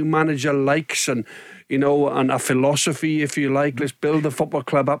that the new manager likes, and and a philosophy, if you like. Let's build the football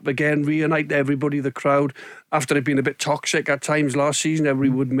club up again, reunite everybody, the crowd, after it being a bit toxic at times last season.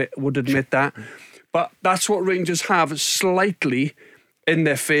 Everybody would admit that. But that's what Rangers have slightly in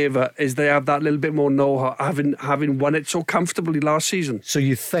their favour, is they have that little bit more know-how, having won it so comfortably last season. So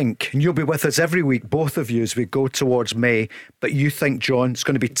you think, and you'll be with us every week, both of you, as we go towards May, but you think, John, it's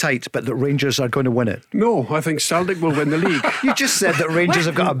going to be tight, but that Rangers are going to win it? No, I think Celtic will win the league. You just said that Rangers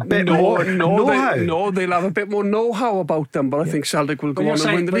have got a bit more know-how. They'll have a bit more know-how about them, but I think Celtic will go on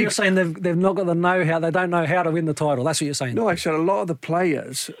and win the league. You're saying they've not got the know-how, they don't know how to win the title. That's what you're saying. No, I said a lot of the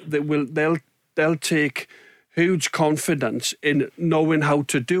players, they'll take huge confidence in knowing how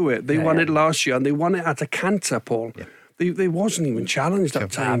to do it. They won it last year, and they won it at a canter, Paul. Yeah. They wasn't even challenged at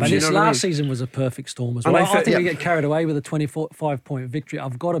times. But this last season was a perfect storm as well. I think we get carried away with a 25-point victory.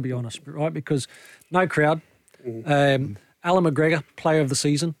 I've got to be honest, right? Because no crowd. Alan McGregor, player of the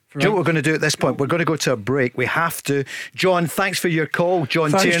season. Do you know what we're going to do at this point? We're going to go to a break. We have to. John, thanks for your call.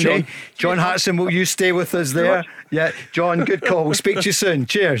 John Tierney. John Hartson, will you stay with us there? Yeah, John, good call. We'll speak to you soon.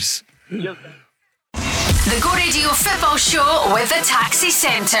 Cheers. Yep. The Go Radio Football Show with the Taxi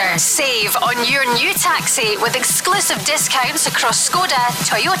Centre. Save on your new taxi with exclusive discounts across Skoda,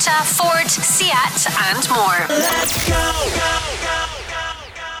 Toyota, Ford, Seat and more. Let's go.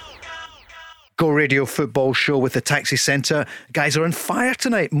 Go Radio Football Show with the Taxi Centre. Guys are on fire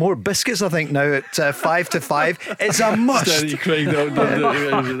tonight. More biscuits, I think, now at 5 to 5. It's a must. Steady, Craig. You've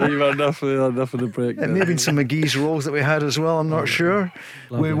had enough of the break. It may have been some McGee's rolls that we had as well. I'm not sure.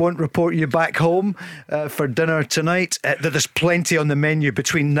 Lovely. We won't report you back home for dinner tonight. There's plenty on the menu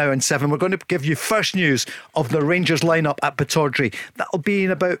between now and 7. We're going to give you first news of the Rangers lineup at Pittodrie. That'll be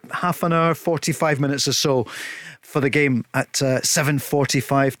in about half an hour, 45 minutes or so, for the game at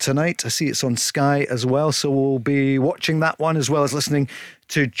 7:45 tonight. I see it's on Sky as well, so we'll be watching that one as well as listening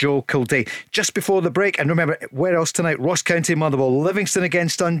to Joe Kildare. Just before the break, and remember, where else tonight? Ross County, Motherwell, Livingston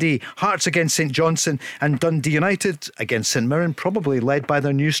against Dundee, Hearts against St Johnstone, and Dundee United against St Mirren, probably led by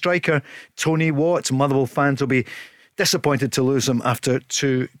their new striker Tony Watt. Motherwell fans will be disappointed to lose him after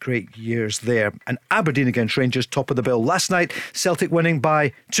 2 great years there. And Aberdeen against Rangers, top of the bill. Last night, Celtic winning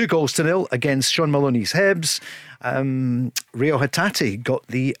by 2-0 against Sean Maloney's Hibs. Rio Hatate got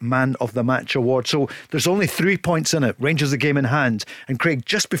the Man of the Match award. So there's only 3 points in it. Rangers the game in hand. And Craig,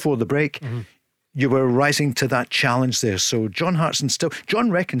 just before the break, you were rising to that challenge there. So John Hartson John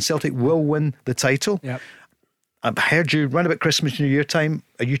reckons Celtic will win the title. Yep. I've heard you round about Christmas, New Year time.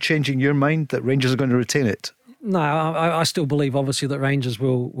 Are you changing your mind that Rangers are going to retain it? No, I still believe, obviously, that Rangers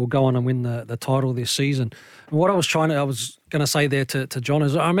will go on and win the title this season. And what I was going to say there to John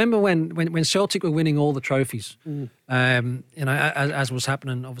is, I remember when Celtic were winning all the trophies, as was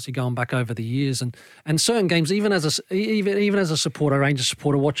happening, obviously going back over the years, and certain games, even as a supporter, Rangers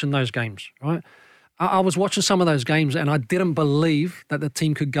supporter, watching those games, right? I was watching some of those games, and I didn't believe that the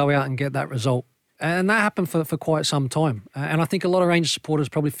team could go out and get that result, and that happened for quite some time. And I think a lot of Rangers supporters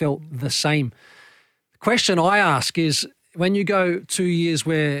probably felt the same. Question I ask is, when you go 2 years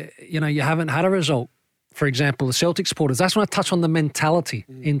where you haven't had a result, for example, the Celtic supporters, that's when I touch on the mentality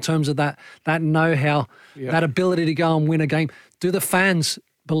in terms of that know-how, that ability to go and win a game. Do the fans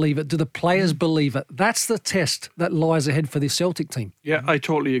believe it? Do the players believe it? That's the test that lies ahead for this Celtic team. Yeah, I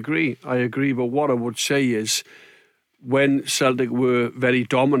totally agree. But what I would say is, when Celtic were very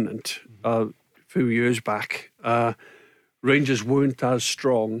dominant a few years back, Rangers weren't as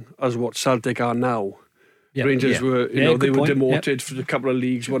strong as what Celtic are now. Yep. Rangers were, they were demoted for a couple of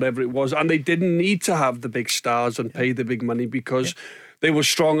leagues, whatever it was, and they didn't need to have the big stars and pay the big money because they were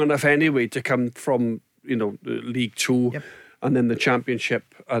strong enough anyway to come from, League Two and then the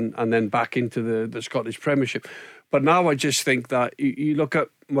Championship and then back into the Scottish Premiership. But now I just think that you look at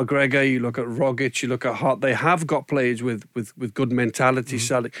McGregor, you look at Rogic, you look at Hart, they have got players with good mentality,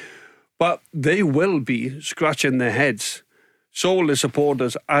 Celtic, but they will be scratching their heads, so will the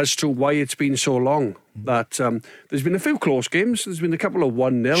supporters, as to why it's been so long. That there's been a few close games. There's been a couple of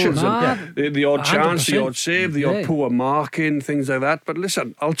 1-0s, and the odd chance, the odd save, the odd poor marking, things like that. But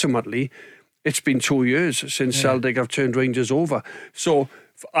listen, ultimately, it's been 2 years since Celtic have turned Rangers over. So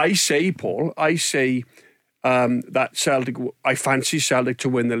I say, Paul, that Celtic, I fancy Celtic to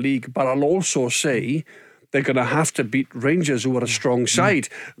win the league, but I'll also say they're going to have to beat Rangers, who are a strong side.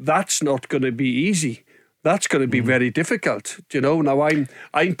 That's not going to be easy. That's going to be very difficult, Now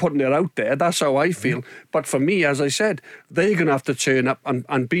I'm putting it out there. That's how I feel. But for me, as I said, they're going to have to turn up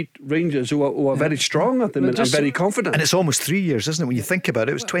and beat Rangers, who are very strong at the minute and very confident. And it's almost 3 years, isn't it? When you think about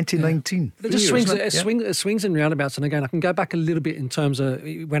it, it was 2019. It just swings and roundabouts. And again, I can go back a little bit in terms of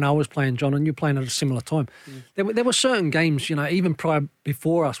when I was playing, John, and you playing at a similar time. There were certain games, even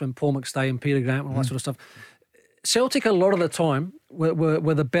before us, when Paul McStay and Peter Grant and all that sort of stuff. Celtic, a lot of the time,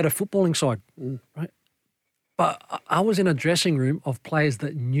 were the better footballing side, right? But I was in a dressing room of players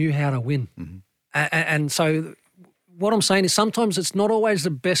that knew how to win. And so what I'm saying is sometimes it's not always the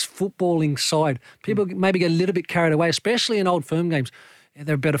best footballing side. People maybe get a little bit carried away, especially in Old Firm games.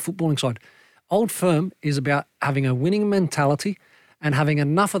 They're a better footballing side. Old Firm is about having a winning mentality and having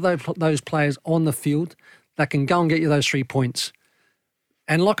enough of those players on the field that can go and get you those 3 points.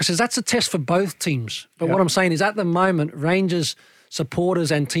 And like I said, that's a test for both teams. But what I'm saying is at the moment, Rangers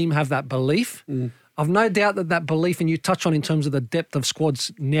supporters and team have that belief. I've no doubt that belief, and you touch on in terms of the depth of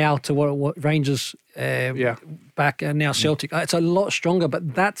squads now to what Rangers back and now Celtic. It's a lot stronger,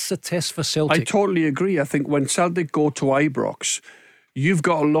 but that's a test for Celtic. I totally agree. I think when Celtic go to Ibrox, you've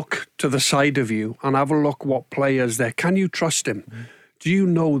got to look to the side of you and have a look what players there. Can you trust him? Do you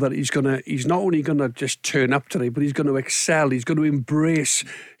know that he's not only going to just turn up today, but he's going to excel. He's going to embrace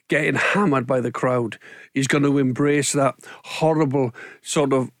getting hammered by the crowd. He's going to embrace that horrible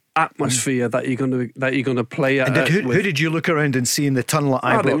sort of atmosphere that you're going to play at. And who did you look around and see in the tunnel at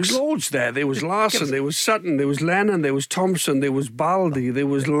Ibrox? There was loads there. There was Larson, there was Sutton, there was Lennon, there was Thompson, there was Baldy, there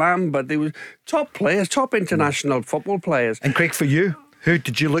was Lambert, there was top players, top international football players. And Craig, for you, who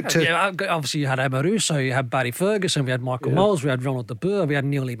did you look to? Yeah, obviously you had Amaruso, you had Barry Ferguson, we had Michael Moles, we had Ronald de Boer, we had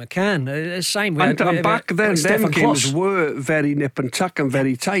Neely McCann. Same. Back then, them games were very nip and tuck and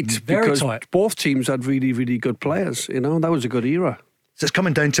very tight. Very tight. Both teams had really, really good players. That was a good era. So it's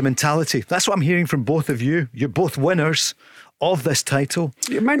coming down to mentality. That's what I'm hearing from both of you. You're both winners of this title.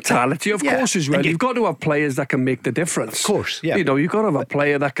 Your mentality, of course, is right. You've got to have players that can make the difference. Of course, yeah. You've got to have a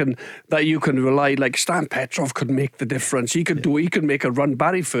player that you can rely. Like Stan Petrov could make the difference. He could make a run.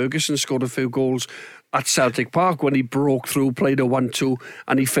 Barry Ferguson scored a few goals at Celtic Park when he broke through, played a 1-2,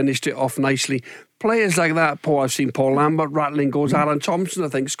 and he finished it off nicely. Players like that, I've seen Paul Lambert rattling goals. Alan Thompson, I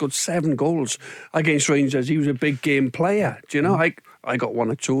think, scored 7 goals against Rangers. He was a big game player. Do you know? I got 1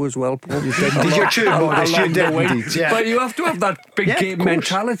 or 2 as well, Paul. Did you too, Maurice? You did indeed, yeah. But you have to have that big game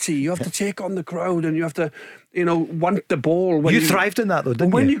mentality. You have to take on the crowd and you have to, want the ball. You thrived in that though, didn't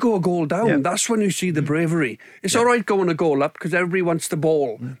you? When you go a goal down, that's when you see the bravery. It's all right going a goal up because everybody wants the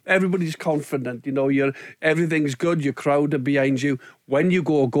ball. Everybody's confident. Everything's good. Your crowd are behind you. When you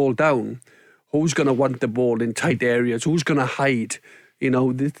go a goal down, who's going to want the ball in tight areas? Who's going to hide?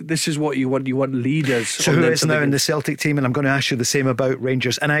 This is what you want. You want leaders. So who is now in the Celtic team? And I'm going to ask you the same about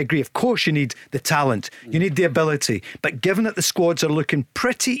Rangers. And I agree, of course you need the talent, you need the ability, but given that the squads are looking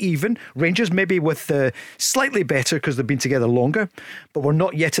pretty even, Rangers maybe with slightly better because they've been together longer, but we're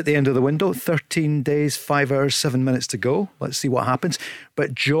not yet at the end of the window. 13 days, 5 hours, 7 minutes to go. Let's see what happens.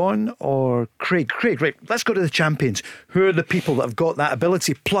 But John or Craig, right, let's go to the champions. Who are the people that have got that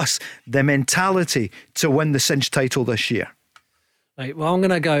ability plus the mentality to win the Cinch title this year? Right, well, I'm going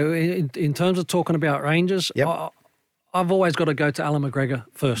to go in terms of talking about Rangers. Yep. I've always got to go to Alan McGregor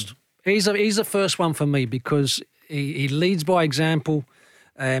first. He's the first one for me because he leads by example.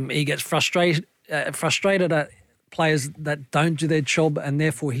 He gets frustrated at players that don't do their job, and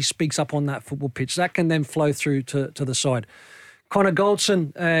therefore he speaks up on that football pitch. That can then flow through to the side. Connor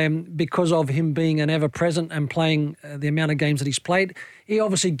Goldson, because of him being an ever-present and playing the amount of games that he's played, he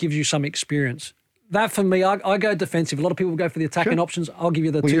obviously gives you some experience. That for me, I go defensive. A lot of people go for the attacking options. I'll give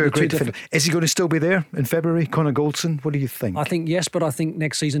you the two different. Is he going to still be there in February, Connor Goldson? What do you think? I think yes, but I think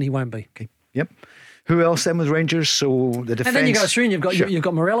next season he won't be. Okay. Yep. Who else then with Rangers? So the defence. And then you go through and you've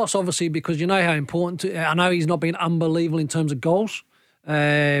got Morelos, obviously, because you know how important. I know he's not been unbelievable in terms of goals.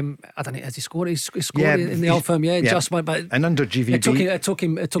 I don't know. Has he scored? He scored in the Old Firm. Just went, but and under GVB, it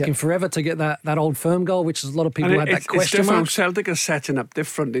took him forever to get that Old Firm goal, which is a lot of people had that question mark. Celtic are setting up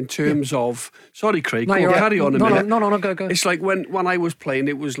different in terms of. Sorry, Craig. Carry on a minute. No, go. It's like when I was playing,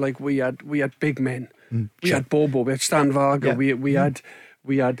 it was like we had big men. We had Bobo, we had Stan Varga, we had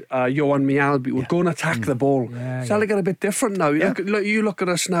Johan Mialbi. We're going to attack the ball. Celtic are a bit different now. You look at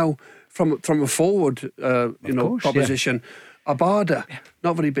us now from a forward, proposition. Abada,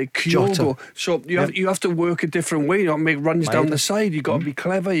 not very big. Kyogo. So you have to work a different way. You got to make runs down the side. You got to be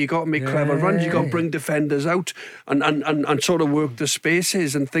clever. You got to make clever runs. You got to bring defenders out and sort of work the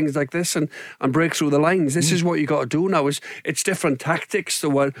spaces and things like this and break through the lines. This is what you got to do now. It's different tactics to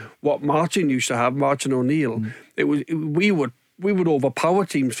what Martin used to have. Martin O'Neill. We we would overpower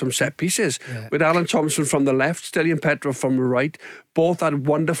teams from set pieces. With Alan Thompson from the left, Stelian Petrov from the right, both had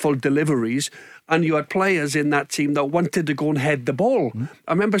wonderful deliveries, and you had players in that team that wanted to go and head the ball.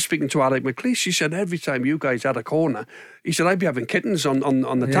 I remember speaking to Alec McLeish. She said every time you guys had a corner, he said I'd be having kittens on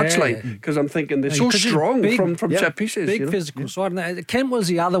the touchline because I'm thinking they're so strong from set pieces. Big physical side. And Kent was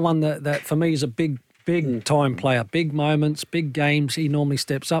the other one that for me is a big time player. Big moments, big games. He normally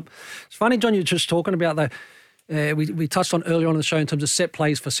steps up. It's funny, John, you're just talking about the. We touched on earlier on in the show in terms of set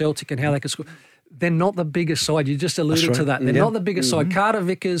plays for Celtic and how they could score. They're not the biggest side. You just alluded to that. They're not the biggest side. Carter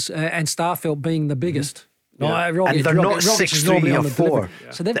Vickers and Starfelt being the biggest. Rogic, and they're not 6'3" or 4.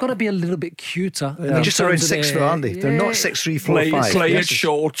 So they've got to be a little bit cuter. They're just around 6 foot, aren't they? They're not 6'3", 4, 5. Play it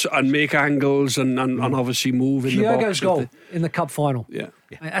short and make angles and obviously move in the box. Kyogo's goal in the cup final.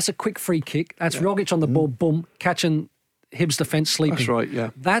 That's a quick free kick. That's Rogic on the ball, boom, catching Hibs defence sleeping. That's right,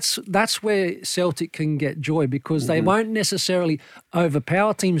 yeah. That's where Celtic can get joy because they won't necessarily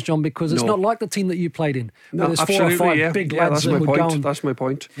overpower teams, John, because it's not like the team that you played in. No, there's 4 or 5 big lads that would go on. That's my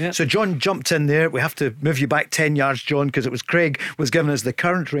point. Yeah. So John jumped in there. We have to move you back 10 yards, John, because it was Craig was giving us the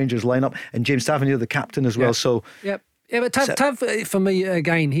current Rangers lineup and James Tavernier, the captain as well. So but Tav for me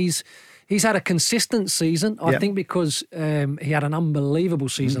again, he's had a consistent season. I think because he had an unbelievable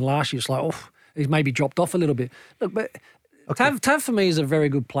season last year. It's like, he's maybe dropped off a little bit. Look, but Tav for me is a very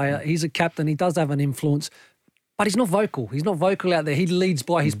good player. He's a captain. He does have an influence, but he's not vocal. He's not vocal out there. He leads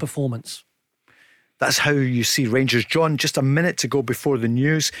by his performance. That's how you see Rangers. John, just a minute to go before the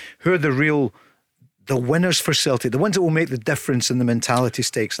news. Who are the winners for Celtic? The ones that will make the difference in the mentality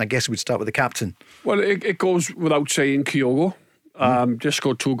stakes? And I guess we'd start with the captain. Well, it goes without saying Kyogo. Just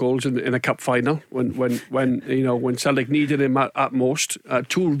scored 2 goals in a cup final when Celtic needed him at most.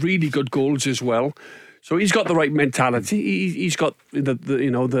 2 really good goals as well. So he's got the right mentality. He's got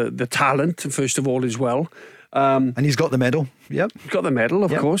the talent first of all as well. And he's got the medal. Yep, he's got the medal,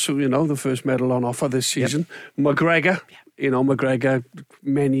 of course. The first medal on offer this season. McGregor,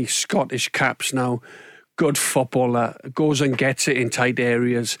 many Scottish caps now. Good footballer, goes and gets it in tight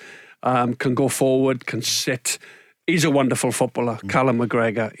areas. Can go forward, can sit. He's a wonderful footballer, Callum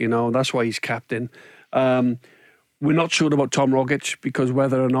McGregor. That's why he's captain. We're not sure about Tom Rogic because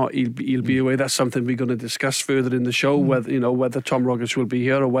whether or not he'll be away, that's something we're going to discuss further in the show. Whether Tom Rogic will be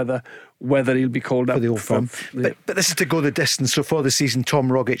here or whether he'll be called up for the Old Firm. But this is to go the distance. So for the season, Tom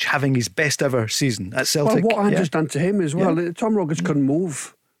Rogic having his best ever season at Celtic. Well, what Ange's done to him as well. Tom Rogic couldn't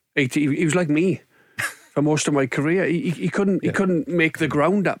move. He was like me for most of my career. He couldn't make the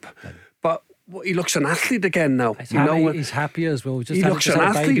ground up. But he looks an athlete again now. He's happy as well. He looks an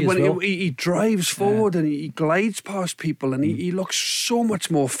athlete when he drives forward and he glides past people and he looks so much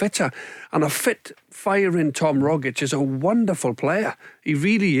more fitter. And a fit, firing Tom Rogic is a wonderful player. He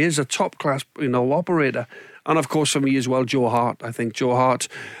really is a top class, operator. And of course for me as well, Joe Hart. I think Joe Hart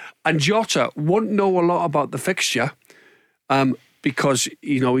and Jota won't know a lot about the fixture because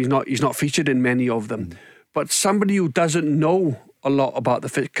he's not featured in many of them. But somebody who doesn't know a lot about the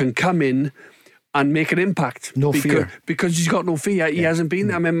fixture can come in and make an impact. Fear. Because he's got no fear. He hasn't been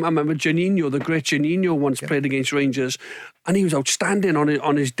there. I remember Janino, the great Janino, once played against Rangers and he was outstanding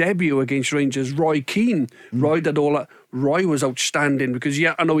on his debut against Rangers. Roy Keane, Roy Dadola. Roy was outstanding because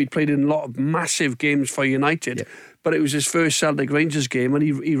I know he'd played in a lot of massive games for United, but it was his first Celtic Rangers game and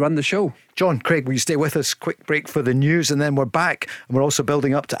he ran the show. John, Craig, will you stay with us? Quick break for the news and then we're back and we're also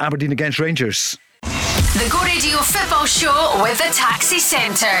building up to Aberdeen against Rangers. The Go Radio Football Show with the Taxi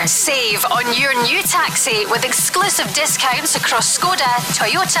Centre. Save on your new taxi with exclusive discounts across Skoda,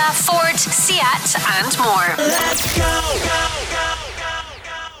 Toyota, Ford, Seat and more. Let's go.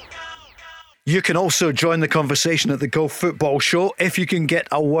 You can also join the conversation at the Go Football Show if you can get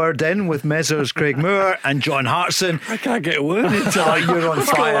a word in with Mezzers Craig Moore and John Hartson. I can't get a word in. You're on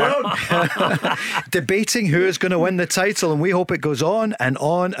fire. Debating who is going to win the title, and we hope it goes on and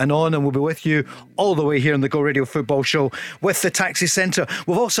on and on, and we'll be with you all the way here on the Go Radio Football Show with the Taxi Centre.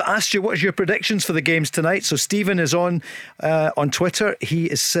 We've also asked you what is your predictions for the games tonight. So Stephen is on Twitter. He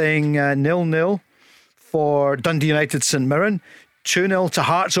is saying 0-0 for Dundee United St Mirren, 2-0 to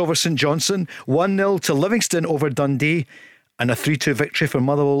Hearts over St Johnstone, 1-0 to Livingston over Dundee, and a 3-2 victory for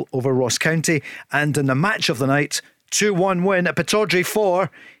Motherwell over Ross County. And in the match of the night, 2-1 win at Pittodrie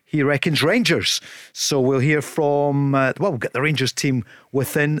for, he reckons, Rangers. So we'll hear from, we'll get the Rangers team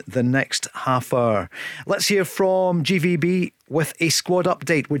within the next half hour. Let's hear from GVB with a squad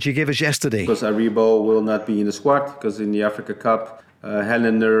update, which you gave us yesterday. Because Aribo will not be in the squad, because in the Africa Cup,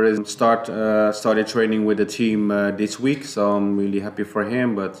 Helander started training with the team this week, so I'm really happy for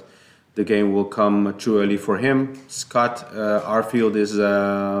him. But the game will come too early for him. Scott Arfield is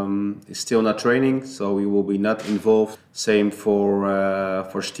still not training, so he will be not involved. Same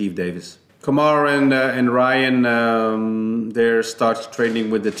for Steve Davis. Kamar and Ryan, they start training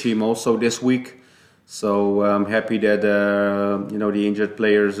with the team also this week. So I'm happy that the injured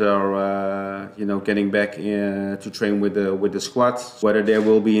players are getting back to train with the squad. Whether they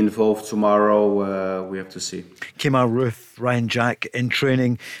will be involved tomorrow, we have to see. Kemar Roofe, Ryan Jack in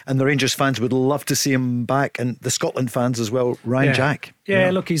training, and the Rangers fans would love to see him back, and the Scotland fans as well. Ryan Jack.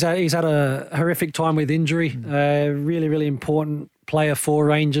 Yeah, look, he's had a horrific time with injury. Really, really important player for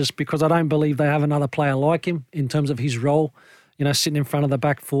Rangers, because I don't believe they have another player like him in terms of his role. Sitting in front of the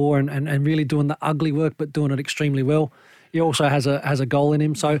back four and really doing the ugly work, but doing it extremely well. He also has a goal in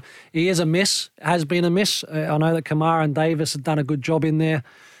him. So he is a miss, has been a miss. I know that Kamara and Davis have done a good job in there.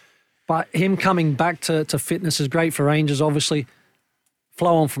 But him coming back to fitness is great for Rangers, obviously.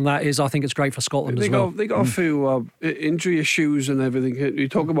 Flow on from that is, I think it's great for Scotland as well. They got a few injury issues and everything. You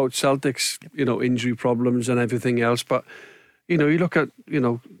talk about Celtic's, injury problems and everything else. But, you look at,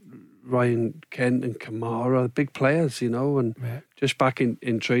 Ryan Kent and Kamara, big players, and just back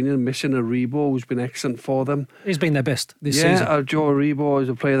in training, missing Aribo, who's been excellent for them. He's been their best this season. Yeah, Joe Aribo is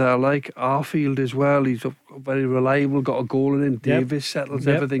a player that I like. Arfield as well, he's very reliable, got a goal in him. Davis settles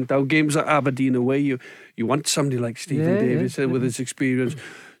everything down. Games like Aberdeen away, you want somebody like Stephen Davis with his experience.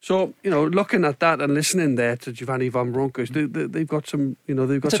 So, looking at that and listening there to Giovanni Van Bronckhorst, they've got some,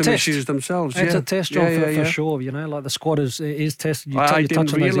 some issues themselves. It's a test job for sure, like the squad is tested. I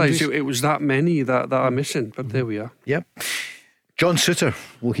didn't realise it was that many that are missing, but there we are. Yep. John Souttar,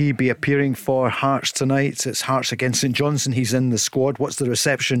 will he be appearing for Hearts tonight? It's Hearts against St Johnstone. He's in the squad. What's the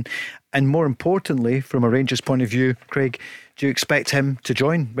reception? And more importantly, from a Rangers point of view, Craig, do you expect him to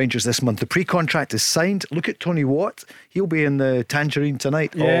join Rangers this month? The pre-contract is signed. Look at Tony Watt. He'll be in the Tangerine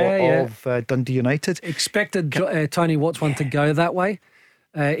tonight of Dundee United. Expected Tony Watt's one to go that way.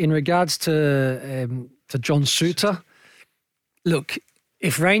 In regards to John Souttar, look,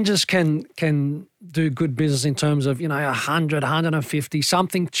 if Rangers can do good business in terms of 100, 150,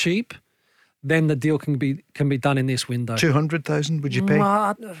 something cheap, then the deal can be done in this window. 200,000 would you pay?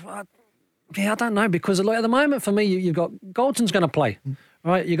 I don't know, because at the moment for me you've got Goldton's going to play,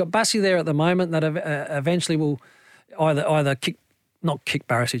 right? You've got Bassi there at the moment that eventually will either not kick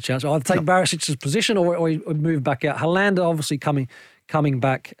Barisic out, so either take Barisic's position or he would move back out. Hollander obviously coming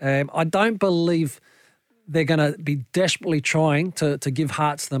back. I don't believe they're going to be desperately trying to give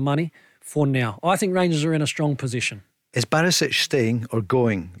Hearts the money for now. I think Rangers are in a strong position. Is Barisic staying or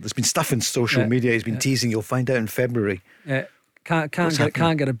going? There's been stuff in social media he's been teasing. You'll find out in February. Yeah. Can't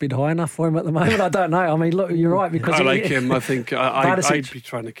get a bid high enough for him at the moment. I don't know. I mean, look, you're right, because I like him. I think I'd be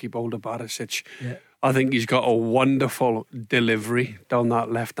trying to keep hold of Barisic. Yeah. I think he's got a wonderful delivery down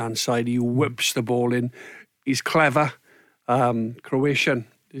that left-hand side. He whips the ball in. He's clever. Croatian,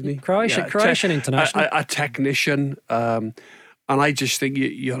 isn't he? Croatian international. A technician. And I just think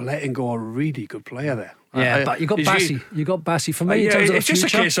you're letting go a really good player there. Yeah, but you got Bassi. You got Bassi for me. In terms of it's just a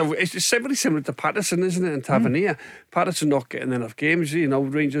case of it's very similar to Patterson, isn't it? And Tavernier. Patterson not getting enough games.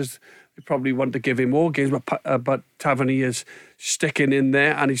 Rangers probably want to give him more games, but Tavernier's sticking in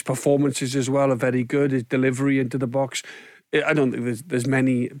there, and his performances as well are very good. His delivery into the box, I don't think there's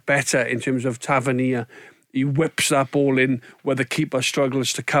many better in terms of Tavernier. He whips that ball in where the keeper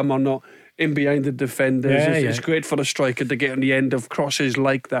struggles to come or not. In behind the defenders. It's great for the striker to get on the end of crosses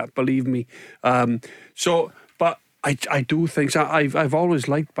like that, believe me. But I do think so. I've always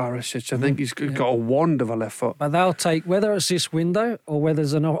liked Barisic. I think he's got a wand of a left foot. But they'll take, whether it's this window or whether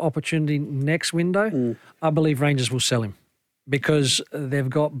there's an opportunity next window, I believe Rangers will sell him, because they've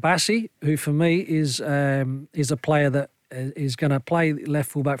got Bassi, who for me is a player that is going to play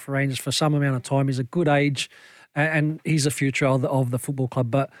left fullback for Rangers for some amount of time. He's a good age, and he's the future of the football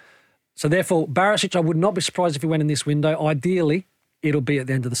club. So therefore, Barisic, I would not be surprised if he went in this window. Ideally, it'll be at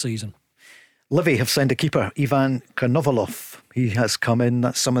the end of the season. Livy have signed a keeper, Ivan Konovalov. He has come in.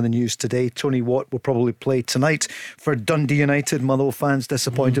 That's some of the news today. Tony Watt will probably play tonight for Dundee United. Motherwell fans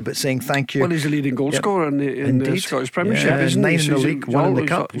disappointed, but saying thank you. Well, he's a leading goal scorer in the Scottish Premiership, isn't 9 in the league, 1 in the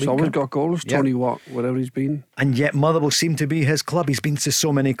cup. He's always got goals, Tony Watt, wherever he's been. And yet Motherwell seemed to be his club. He's been to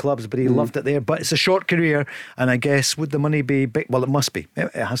so many clubs, but he loved it there. But it's a short career, and I guess, would the money be big? Well, it must be.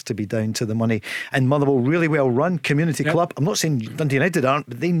 It has to be down to the money. And Motherwell, really well run community club. I'm not saying Dundee United aren't,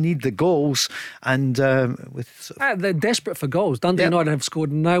 but they need the goals. And they're desperate for goals. Dundee United have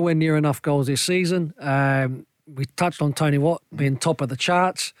scored nowhere near enough goals this season. We touched on Tony Watt being top of the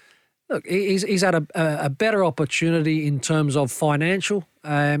charts. Look, he's had a better opportunity in terms of financial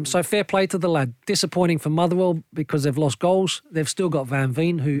So fair play to the lad. Disappointing for Motherwell because they've lost goals. They've still got Van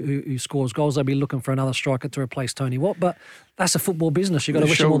Veen who scores goals. They'll be looking for another striker to replace Tony Watt, but that's a football business. You've got to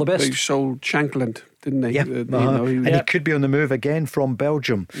wish him all the best. They sold Shankland, didn't they? Yeah, and he could be on the move again from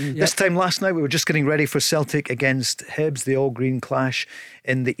Belgium. This time last night we were just getting ready for Celtic against Hibs, the all-green clash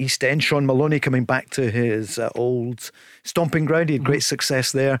in the East End. Sean Maloney coming back to his old stomping ground. He had great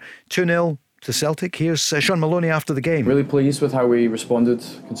success there. 2-0 to Celtic. Here's Sean Maloney after the game. Really pleased with how we responded,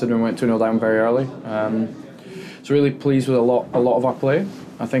 considering we went 2-0 down very early. So really pleased with a lot of our play.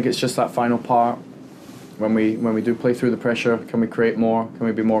 I think it's just that final part when we do play through the pressure. Can we create more? Can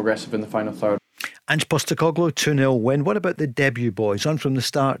we be more aggressive in the final third? Ange Postecoglou 2-0 win. What about the debut boys? On from the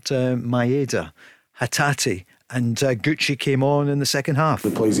start, Maeda, Hatate and Gucci came on in the second half.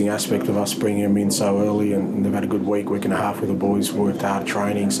 The pleasing aspect of us bringing them in so early, and they've had a good week and a half with the boys, worked hard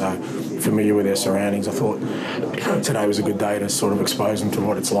training, so familiar with their surroundings. I thought today was a good day to sort of expose them to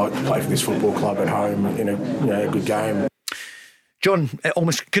what it's like to play for this football club at home in a good game. John, it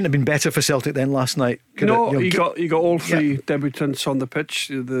almost couldn't have been better for Celtic then last night. You got all three debutants on the pitch.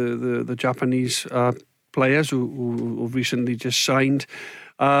 The Japanese players who recently just signed.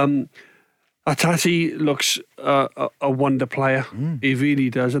 Hatate looks a wonder player. He really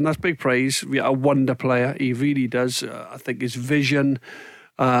does, and that's big praise. A wonder player, he really does. I think his vision,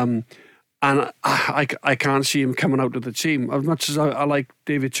 and I can't see him coming out of the team. As much as I like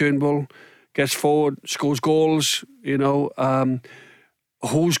David Turnbull, gets forward, scores goals. Who's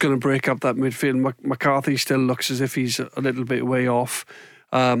going to break up that midfield? McCarthy still looks as if he's a little bit way off.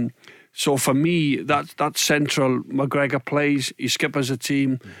 So for me, that central McGregor plays. He skippers a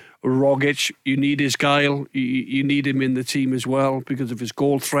team. Rogic, you need his guile. You need him in the team as well because of his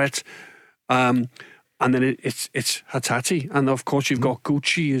goal threat. And then it's Hatate, and of course you've got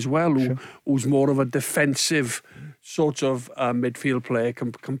Gucci as well, who's more of a defensive sort of midfield player,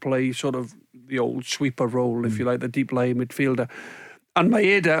 can play sort of the old sweeper role, if you like, the deep lying midfielder. And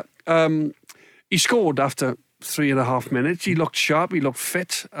Maeda, he scored after 3.5 minutes. He looked sharp. He looked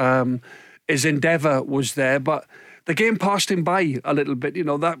fit. His endeavour was there, but the game passed him by a little bit.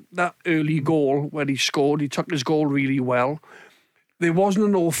 That early goal when he scored, he took his goal really well. There wasn't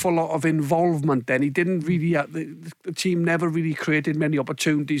an awful lot of involvement then. He didn't really, the team never really created many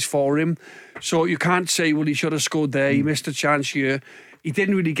opportunities for him. So you can't say, well, he should have scored there. He missed a chance here. He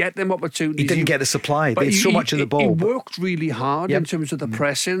didn't really get them opportunities. He didn't get the supply. They had so much of the ball. He worked really hard in terms of the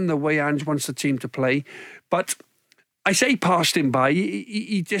pressing, the way Ange wants the team to play. But I say passed him by.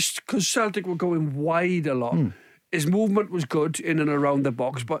 He just, because Celtic were going wide a lot. His movement was good in and around the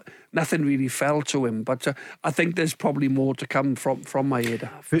box, but nothing really fell to him. But I think there's probably more to come from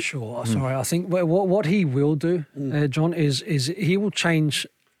Maeda. For sure. Sorry, I think what he will do, John, is he will change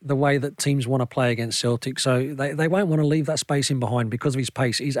the way that teams want to play against Celtic. So they won't want to leave that space in behind because of his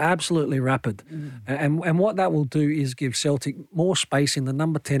pace. He's absolutely rapid. And what that will do is give Celtic more space in the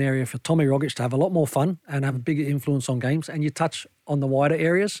number 10 area for Tommy Rogic to have a lot more fun and have a bigger influence on games. And you touch on the wider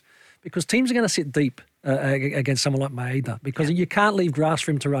areas because teams are going to sit deep against someone like Maeda because you can't leave grass for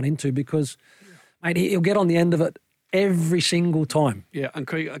him to run into because, mate, he'll get on the end of it every single time. Yeah, and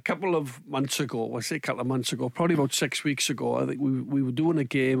Craig, a couple of months ago, probably about 6 weeks ago, I think we were doing a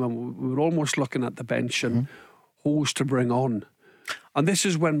game and we were almost looking at the bench and who's to bring on. And this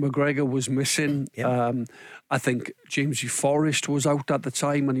is when McGregor was missing. I think Jamesy Forrest was out at the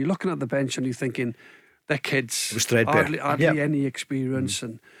time, and you're looking at the bench and you're thinking, they're kids. It was threadbare. Hardly any experience.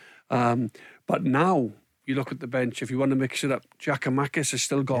 But now you look at the bench, if you want to mix it up, Giakoumakis has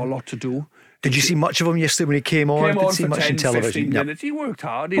still got a lot to do. Did you see much of him yesterday when he came on? Didn't see for much 10, in television. 15 minutes. He worked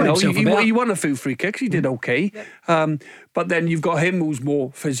hard. He won a few free kicks. He did okay. But then you've got him who's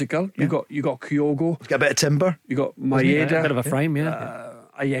more physical. You got Kyogo. He's got a bit of timber. You got Maeda. A bit of a frame,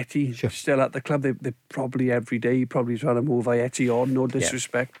 Ayeti still at the club. They probably every day probably trying to move Ayeti on. No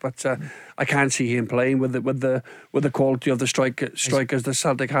disrespect, but I can't see him playing with the quality of the strikers that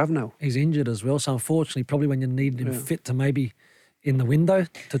Celtic have now. He's injured as well, so unfortunately, probably when you need him fit to maybe in the window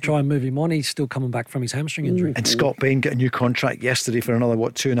to try and move him on, he's still coming back from his hamstring injury. And Scott Bain got a new contract yesterday for another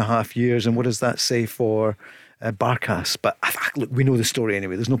 2.5 years. And what does that say for Barkas? But look, we know the story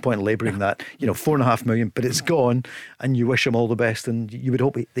anyway. There's no point in labouring that. 4.5 million, but it's gone, and you wish him all the best, and you would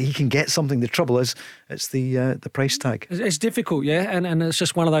hope that he can get something. The trouble is, it's the price tag. It's difficult, and it's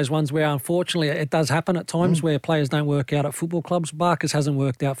just one of those ones where unfortunately it does happen at times where players don't work out at football clubs. Barkas hasn't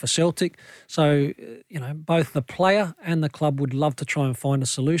worked out for Celtic, so both the player and the club would love to try and find a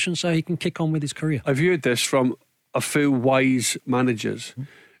solution so he can kick on with his career. I've heard this from a few wise managers.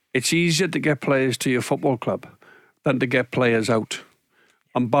 It's easier to get players to your football club than to get players out.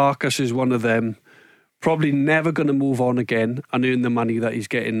 And Barkas is one of them. probably never going to move on again and earn the money that he's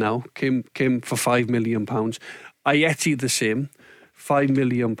getting now. Came for £5 million. Ayeti the same, £5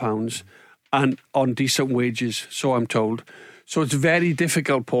 million, and on decent wages, so I'm told. So it's very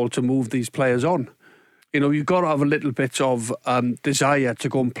difficult, Paul, to move these players on. You know, you've got to have a little bit of desire to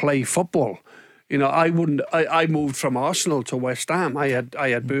go and play football. You know, I moved from Arsenal to West Ham. I had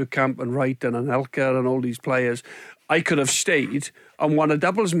Bergkamp and Wright and Anelka and all these players. I could have stayed and won a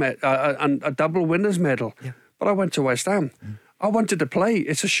doubles and a double winners medal, but I went to West Ham. I wanted to play.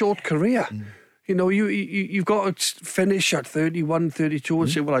 It's a short career. You know, you've got to finish at 31, 32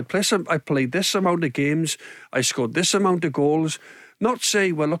 and say, well, I played this amount of games, I scored this amount of goals. Not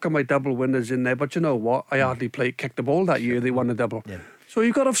say, well, look at my double winners in there, but you know what? I hardly kicked the ball that year. They won a double. Yeah. So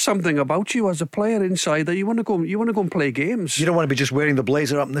you've got to have something about you as a player inside that you want to go and play games. You don't want to be just wearing the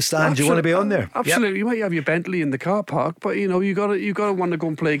blazer up in the stand. You want to be on there. Absolutely. Yep. You might have your Bentley in the car park, but you know you got to want to go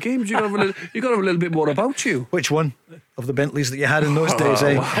and play games. You got to have a little bit more about you. Which one of the Bentleys that you had in those days?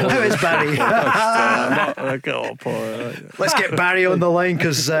 Eh? How is Barry? Let's get Barry on the line,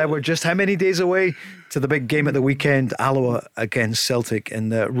 because we're just how many days away to the big game at the weekend, Alloa against Celtic in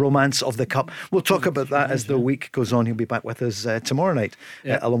the romance of the Cup. We'll talk about that as the week goes on. He'll be back with us tomorrow night,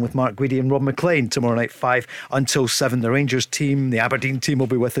 along with Mark Guidi and Rob McLean tomorrow night 5 until 7. The Rangers team, the Aberdeen team will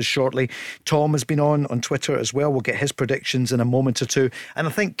be with us shortly. Tom has been on Twitter as well. We'll get his predictions in a moment or two, and I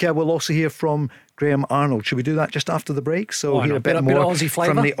think we'll also hear from Graham Arnold. Should we do that just after the break? So hear a bit more Aussie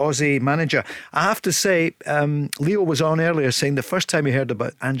from the Aussie manager. I have to say, Leo was on earlier saying the first time he heard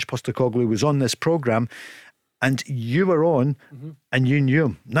about Ange Postecoglou was on this programme, and you were on and you knew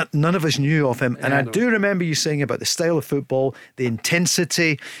him. None of us knew of him. And I do remember you saying about the style of football, the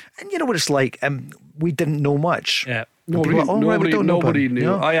intensity, and you know what it's like. We didn't know much. Yeah. Nobody knew.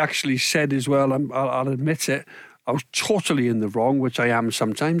 No. I actually said as well, I'll admit it, I was totally in the wrong, which I am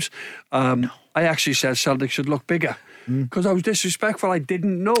sometimes. I actually said Celtic should look bigger because I was disrespectful. I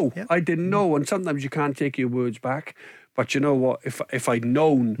didn't know. I didn't know, and sometimes you can't take your words back. But you know what? If I'd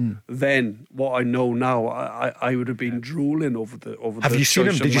known then what I know now, I would have been drooling over the. Have you seen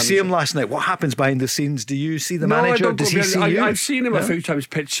him? Did you see him last night? What happens behind the scenes? Do you see the manager? Does he see you? I've seen him a few times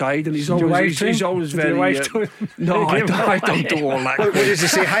pitch side, and he's always very. No, I don't do all that. What does he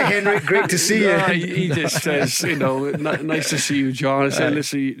say? Hi, Henry. Great to see you. He just says, nice to see you, John. I said,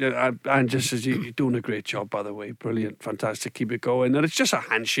 listen, and just says, you're doing a great job, by the way. Brilliant, fantastic. Keep it going. And it's just a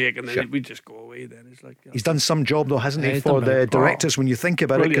handshake, and then we just go away. Then it's like he's done some job though, hasn't he, for the directors when you think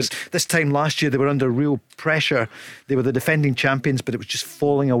about it? Because this time last year they were under real pressure. They were the defending champions, but it was just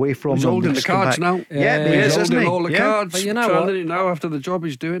falling away from them. He's holding the cards now. He is, holding all the cards. But you know what? Now after the job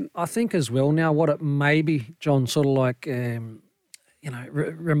he's doing, I think as well now what it may be, John, sort of like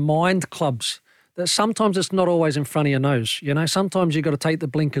remind clubs that sometimes it's not always in front of your nose. You know, sometimes you got to take the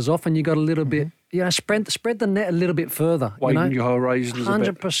blinkers off and you got a little bit, spread the net a little bit further. Widen your horizons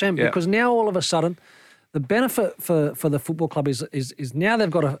 100%, because now all of a sudden the benefit for the football club is now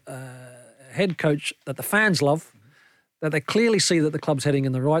they've got a head coach that the fans love, that they clearly see that the club's heading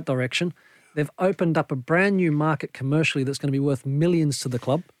in the right direction. They've opened up a brand new market commercially that's going to be worth millions to the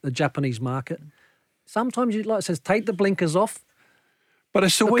club, the Japanese market. Sometimes, like it says, take the blinkers off. But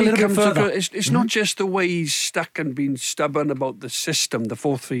it's the way he comes across. It's not just the way he's stuck and been stubborn about the system, the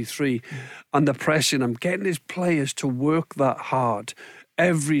 4-3-3, and the pressing him, getting his players to work that hard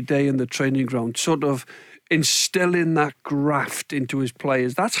every day in the training ground, sort of instilling that graft into his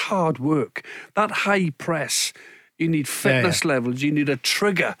players. That's hard work. That high press, you need fitness levels, you need a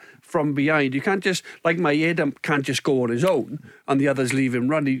trigger from behind. You can't just, like Maeda can't just go on his own and the others leave him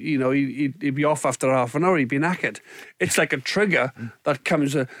run. He'd be off after half an hour, he'd be knackered. It's like a trigger that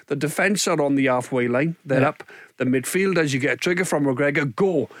comes, the defence are on the halfway line, they're up. The midfielders, you get a trigger from McGregor,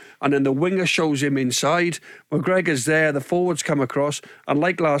 go. And then the winger shows him inside. McGregor's there, the forwards come across. And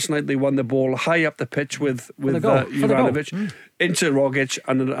like last night, they won the ball high up the pitch with Juranovic into Rogic.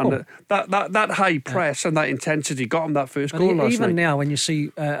 And that high press and that intensity got him that first goal last night. Even now, when you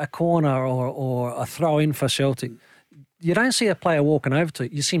see a corner or a throw in for Celtic, you don't see a player walking over to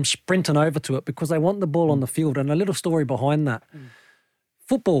it. You see him sprinting over to it because they want the ball on the field. And a little story behind that.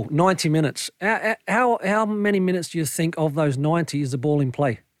 Football, 90 minutes. How many minutes do you think of those 90 is the ball in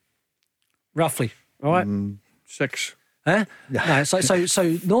play? Roughly, right? 6. Huh? No,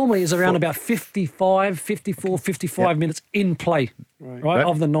 so normally it's around about 55 minutes in play, right?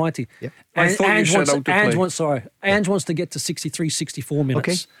 Of the 90. Yep. I thought you said out to play. Ange wants to get to 63, 64 minutes.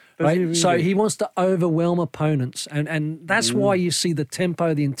 Okay. Right? Really? So he wants to overwhelm opponents. And that's why you see the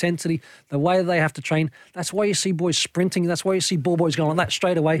tempo, the intensity, the way they have to train. That's why you see boys sprinting. That's why you see ball boys going like that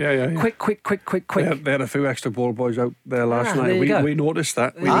straight away. Yeah. Quick. They had a few extra ball boys out there last night. There We noticed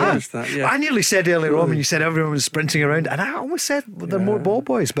that. Noticed that, yeah. I nearly said earlier on when you said everyone was sprinting around, and I almost said there are more ball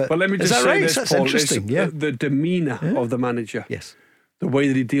boys. But let me just is that say right? this, That's Paul, interesting. Yeah. The demeanour of the manager. Yes. The way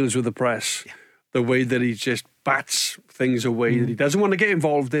that he deals with the press. Yeah. The way that he just bats things away that he doesn't want to get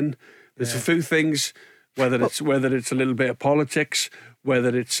involved in. There's a few things, whether it's a little bit of politics,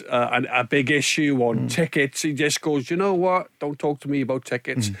 whether it's a big issue on tickets. He just goes, you know what? Don't talk to me about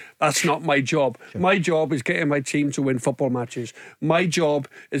tickets. That's not my job. Sure. My job is getting my team to win football matches. My job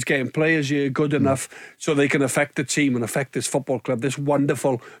is getting players here good enough so they can affect the team and affect this football club, this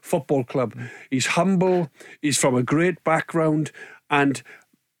wonderful football club. He's humble. He's from a great background, and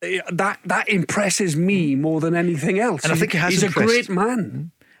that impresses me more than anything else. And I think he's a great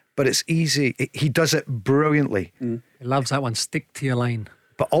man. But it's easy. He does it brilliantly. He loves that one. Stick to your lane.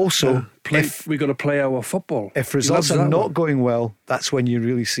 But also, we got to play our football. If results are not going well, that's when you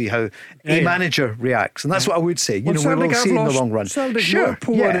really see how a manager reacts, and that's what I would say. You know, we will see in the long run. Celtic were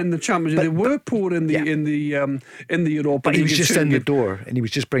poor in the Championship. They were poor in the Europa. But he was just in the door, and he was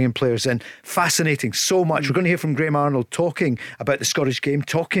just bringing players in. Fascinating, so much. We're going to hear from Graham Arnold talking about the Scottish game,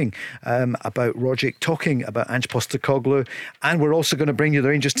 talking about Rogic, talking about Ange Postecoglou, and we're also going to bring you the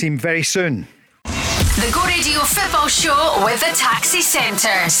Rangers team very soon. The Go Radio Football Show with the Taxi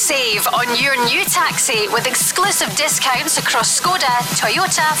Centre. Save on your new taxi with exclusive discounts across Skoda,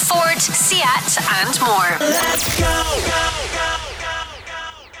 Toyota, Ford, Seat and more. Let's go.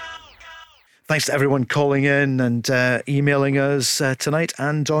 Thanks to everyone calling in and emailing us tonight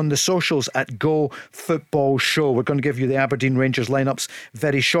and on the socials at Go Football Show. We're going to give you the Aberdeen Rangers lineups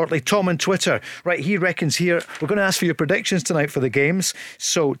very shortly. Tom on Twitter, right, he reckons here, we're going to ask for your predictions tonight for the games.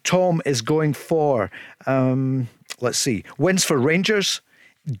 So Tom is going for, let's see, wins for Rangers,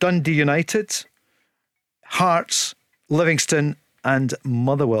 Dundee United, Hearts, Livingston and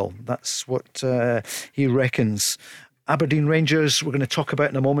Motherwell. That's what he reckons. Aberdeen Rangers, we're going to talk about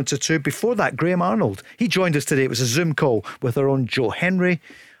in a moment or two. Before that, Graham Arnold, he joined us today. It was a Zoom call with our own Joe Hendry,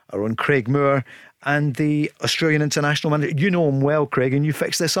 our own Craig Moore and the Australian international manager. You know him well, Craig, and you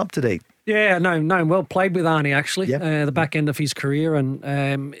fixed this up today. Yeah, no, well played with Arnie actually. Yep. The back end of his career,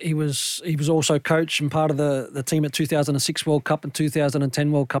 and he was also coach and part of the team at 2006 World Cup and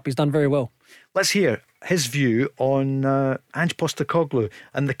 2010 World Cup. He's done very well. Let's hear his view on Ange Postecoglou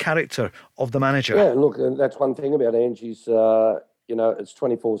and the character of the manager. Yeah, look, that's one thing about Ange. He's, it's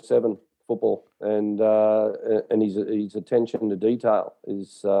 24/7 football, and his attention to detail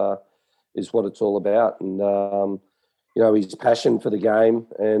is what it's all about, and his passion for the game,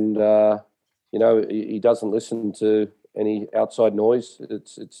 and he doesn't listen to any outside noise.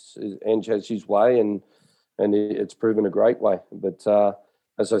 It's Ange has his way, and it's proven a great way. But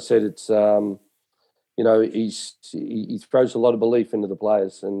as I said, it's he throws a lot of belief into the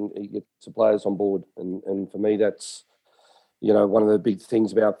players, and he gets the players on board. And for me, that's one of the big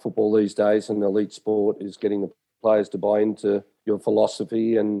things about football these days and elite sport is getting the players to buy into your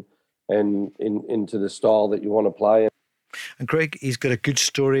philosophy and into the style that you want to play. And Craig, he's got a good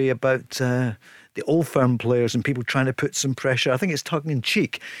story about the Old Firm players and people trying to put some pressure. I think it's tongue in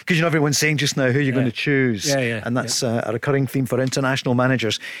cheek because everyone's saying just now who you're going to choose. Yeah. And that's a recurring theme for international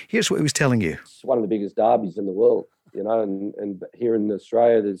managers. Here's what he was telling you. It's one of the biggest derbies in the world, and here in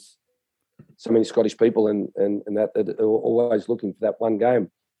Australia there's so many Scottish people and that are always looking for that one game.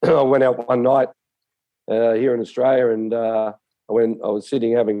 I went out one night here in Australia and I was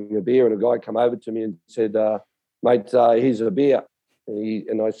sitting having a beer and a guy came over to me and said, mate, here's a beer.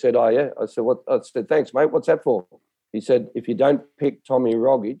 And I said, oh, yeah. I said, what? I said, thanks, mate. What's that for? He said, if you don't pick Tommy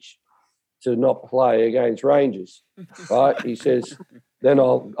Rogic to not play against Rangers, right? He says, then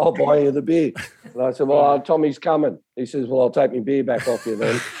I'll buy you the beer. And I said, well, Tommy's coming. He says, well, I'll take my beer back off you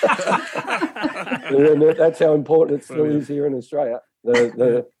then. And that's how important it still is here in Australia,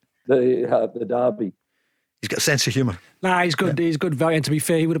 the derby. He's got a sense of humour. Nah, he's good. Yeah. He's good value. And to be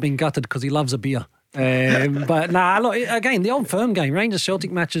fair, he would have been gutted because he loves a beer. But look, again, the Old Firm game, Rangers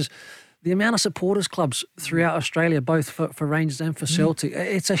Celtic matches, the amount of supporters clubs throughout Australia, both for Rangers and for Celtic,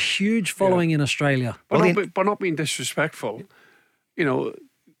 it's a huge following in Australia. But not being disrespectful,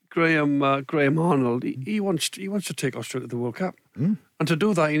 Graham Arnold, he wants to take Australia to the World Cup, and to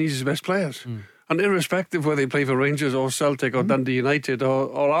do that he needs his best players, and irrespective whether they play for Rangers or Celtic or Dundee United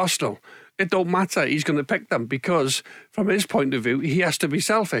or Arsenal. It don't matter. He's going to pick them because, from his point of view, he has to be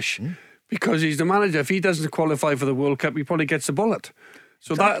selfish because he's the manager. If he doesn't qualify for the World Cup, he probably gets a bullet.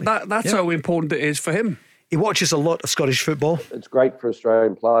 So that's how important it is for him. He watches a lot of Scottish football. It's great for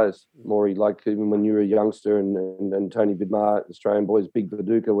Australian players, Maury. Like even when you were a youngster and Tony Bidmar, Australian boys, Big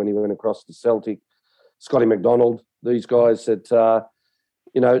Viduka when he went across to Celtic, Scotty McDonald, these guys that,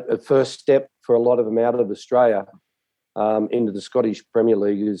 a first step for a lot of them out of Australia into the Scottish Premier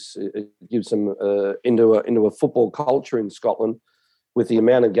League is it gives them into a football culture in Scotland with the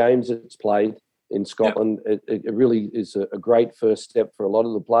amount of games it's played in Scotland. Yep. It really is a great first step for a lot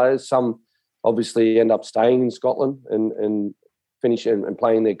of the players. Some obviously end up staying in Scotland and finish and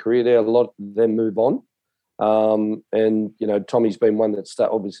playing their career there. A lot of them move on. Tommy's been one that's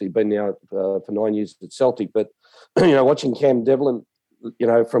obviously been now for 9 years at Celtic. But, watching Cam Devlin,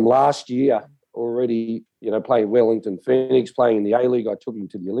 from last year already, playing Wellington Phoenix, playing in the A-League. I took him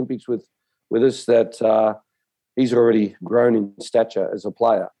to the Olympics with us, that he's already grown in stature as a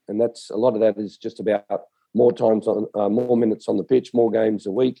player. And that's a lot of that is just about more minutes on the pitch, more games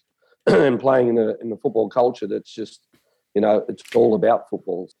a week, and playing in a football culture that's just, it's all about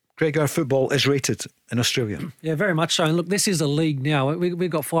football. Greg, our football is rated in Australia. Yeah, very much so. And look, this is a league now. We've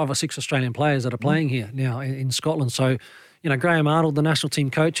got 5 or 6 Australian players that are playing here now in Scotland. So, Graham Arnold, the national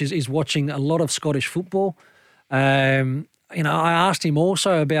team coach, is watching a lot of Scottish football. I asked him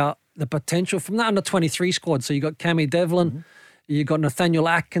also about the potential from the under-23 squad. So you got Cammy Devlin, you got Nathaniel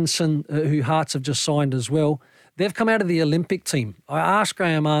Atkinson, who Hearts have just signed as well. They've come out of the Olympic team. I asked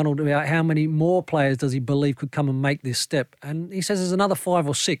Graham Arnold about how many more players does he believe could come and make this step. And he says there's another 5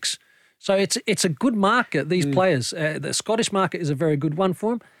 or 6. So it's a good market, these players. The Scottish market is a very good one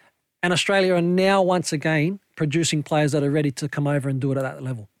for them. And Australia are now once again producing players that are ready to come over and do it at that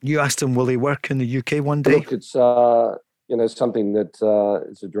level. You asked him, will he work in the UK one day? Look, it's something that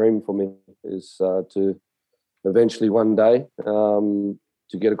is a dream for me, is to eventually one day to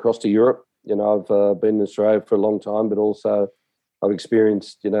get across to Europe. I've been in Australia for a long time, but also I've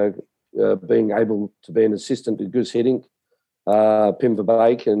experienced, being able to be an assistant to Gus Hiddink, Pim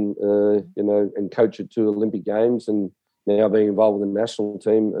Verbeek, and coach at 2 Olympic Games, and now being involved with the national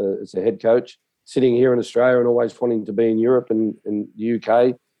team as a head coach. Sitting here in Australia and always wanting to be in Europe and the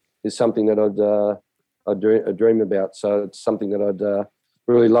UK is something that I'd dream about. So it's something that I'd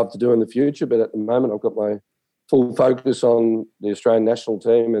really love to do in the future. But at the moment, I've got my full focus on the Australian national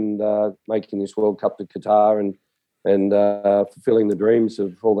team and making this World Cup to Qatar and fulfilling the dreams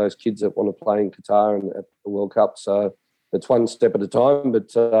of all those kids that want to play in Qatar and at the World Cup. So it's one step at a time,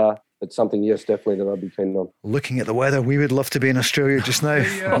 but it's something, yes, definitely that I'd be keen on. Looking at the weather, we would love to be in Australia just now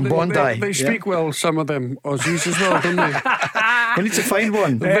on Bondi. They speak well, some of them Aussies as well, don't they? We need to find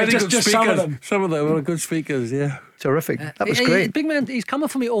one. Very just good speakers. some of them. Some of them are good speakers, yeah. Terrific. That was great. Big man, he's coming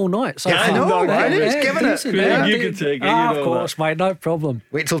for me all night. So I know, right? He's giving it. You can take it. Of course, mate, no problem.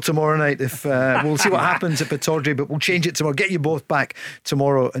 Wait till tomorrow night. If we'll see what happens at Pittodrie, but we'll change it tomorrow. Get you both back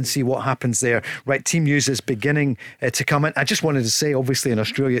tomorrow and see what happens there. Right, team news is beginning to come in. I just wanted to say, obviously in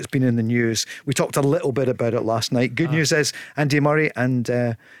Australia, it's been in the news. We talked a little bit about it last night. Good news is Andy Murray and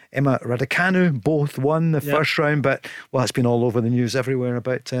Emma Raducanu both won the first round, but it's been all over the news everywhere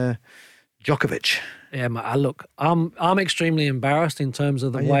about Djokovic. Yeah, mate, look, I'm extremely embarrassed in terms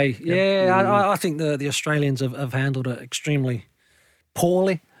of the way. I think the Australians have handled it extremely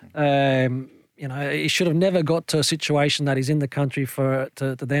poorly. He should have never got to a situation that he's in the country for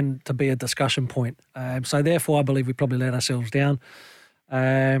to be a discussion point. So therefore, I believe we probably let ourselves down.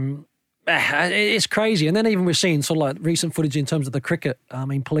 It's crazy. And then even we're seeing sort of like recent footage in terms of the cricket. I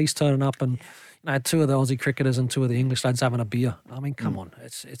mean, police turning up and 2 of the Aussie cricketers and 2 of the English lads having a beer. I mean, come on,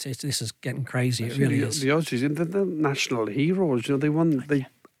 it's this is getting crazy. It really is. The Aussies, the national heroes. They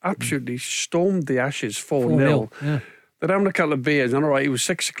absolutely stormed the Ashes 4-0. Yeah. They're having a couple of beers, and all right, it was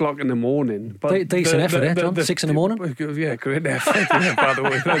 6 o'clock in the morning. But decent effort, John. 6 in the morning? Yeah, great effort. Yeah, by the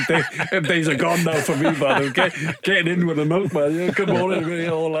way, them days are gone now for me, by the way. Getting in with the milkman, good morning,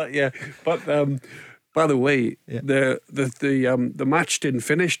 all that, yeah. But by the way, the match didn't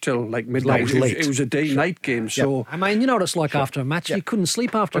finish till like midnight. It was a day-night game. So I mean, you know what it's like after a match. You couldn't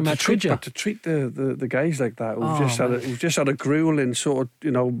sleep after a match, could you? But to treat the guys like that, we've just had a grueling sort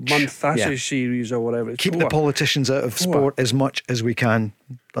of month Ashes series or whatever. Keep the politicians out of sport as much as we can.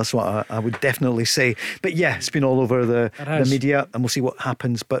 That's what I would definitely say. But yeah, it's been all over the media, and we'll see what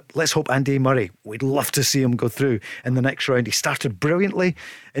happens. But let's hope Andy Murray, we'd love to see him go through in the next round. He started brilliantly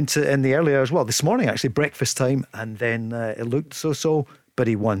in the early hours. Well, this morning actually, breakfast time, and then it looked so, but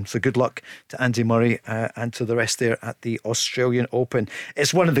he won. So good luck to Andy Murray and to the rest there at the Australian Open.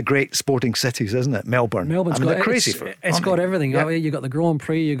 It's one of the great sporting cities, isn't it? Melbourne's got crazy for it. It's got everything. Yeah. You got the Grand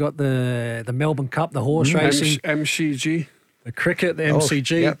Prix, you got the Melbourne Cup, the horse racing, MCG. The cricket, the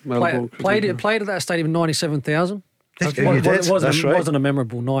MCG. Played at that stadium 97,000. It wasn't a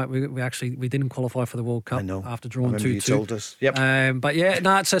memorable night. We didn't qualify for the World Cup after drawing 2-2. You told us. Yep. But yeah,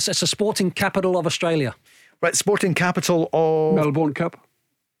 no, it's a sporting capital of Australia. Right, sporting capital of Melbourne Cup.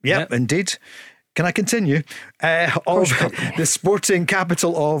 Yep, indeed. Can I continue? The sporting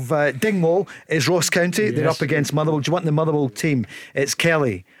capital of Dingwall is Ross County. Yes. They're up against Motherwell. Do you want the Motherwell team? It's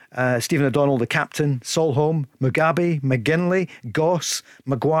Kelly, Stephen O'Donnell, the captain, Solholm, Mugabe, McGinley, Goss,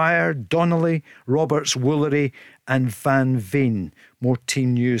 Maguire, Donnelly, Roberts, Woolery, and Van Veen. More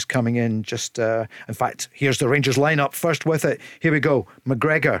team news coming in. In fact, here's the Rangers lineup. First with it. Here we go.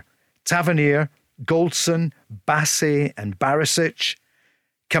 McGregor, Tavernier, Goldson, Bassey, and Barisic,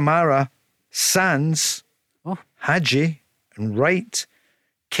 Kamara, Sands, Hadji, and Wright,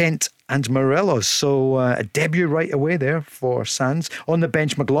 Kent, and Morelos. So a debut right away there for Sands. On the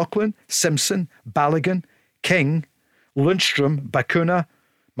bench, McLaughlin, Simpson, Balogun, King, Lundstrom, Bakuna,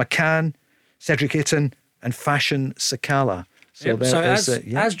 McCann, Cedric Ayton, and Fashion Sakala.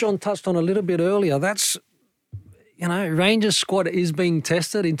 As John touched on a little bit earlier, that's, Rangers squad is being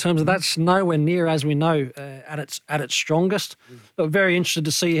tested in terms of that's nowhere near, as we know, at its strongest. But very interested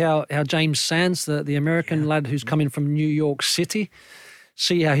to see how James Sands, the American lad who's coming from New York City,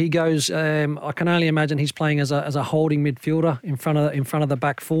 see how he goes. I can only imagine he's playing as a holding midfielder in front of the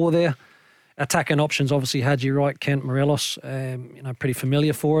back four there. Attacking options, obviously Hadji, Wright, Kent, Morelos, pretty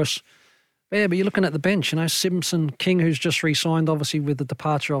familiar for us. Yeah, but you're looking at the bench, Simpson, King, who's just re-signed, obviously with the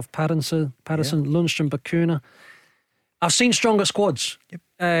departure of Patterson, Lundstrom, Bakuna. I've seen stronger squads. Yep.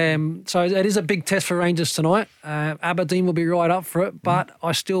 So it is a big test for Rangers tonight. Aberdeen will be right up for it, but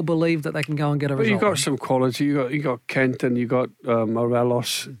I still believe that they can go and get a result. But you've got some quality. You got Kent and you got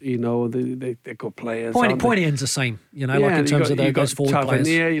Morelos. They're good players. Pointy end's the same. In terms of those forward players.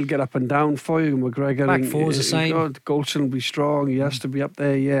 You'll get up and down for you. McGregor. Back four's the same. Goldson will be strong. He has to be up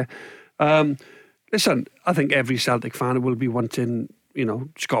there. Yeah. Listen, I think every Celtic fan will be wanting,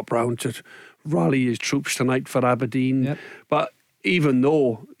 Scott Brown to rally his troops tonight for Aberdeen. Yep. But even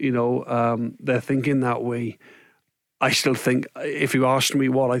though, they're thinking that way, I still think, if you asked me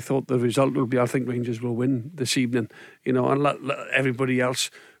what I thought the result will be, I think Rangers will win this evening. And let everybody else,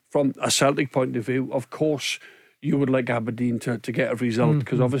 from a Celtic point of view, of course, you would like Aberdeen to get a result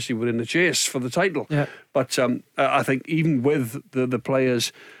because obviously we're in the chase for the title. Yeah. But I think even with the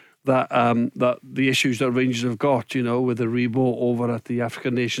players that the issues that Rangers have got, with the Rebo over at the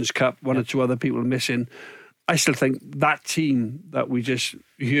African Nations Cup, one or two other people missing, I still think that team that we just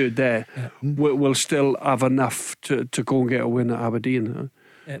heard there will still have enough to go and get a win at Aberdeen.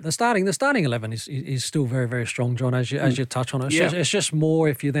 Yeah, the starting 11 is still very, very strong, John, as you touch on it. It's just more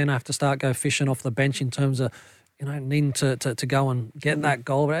if you then have to start go fishing off the bench in terms of needing to go and get that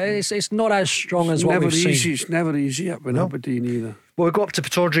goal. But it's not as strong as what we've seen. It's never easy up in Aberdeen either. Well, we'll go up to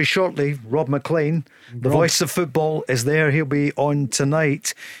Pittodrie shortly. Rob McLean, the voice of football, is there. He'll be on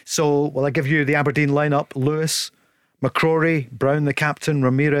tonight. So, will I give you the Aberdeen lineup? Lewis, McCrory, Brown the captain,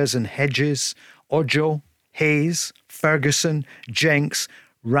 Ramirez and Hedges, Ojo, Hayes, Ferguson, Jenks,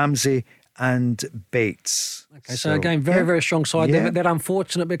 Ramsey and Bates. Okay, so again, very, very strong side. Yeah. They're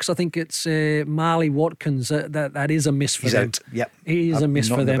unfortunate because I think it's Marley Watkins that is a miss for them. Out. Yep. He is a miss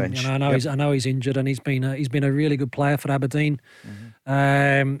for them. I know he's injured and he's been a really good player for Aberdeen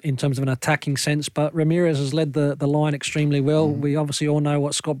in terms of an attacking sense. But Ramirez has led the line extremely well. We obviously all know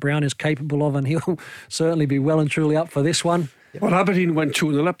what Scott Brown is capable of, and he'll certainly be well and truly up for this one. Well, Aberdeen went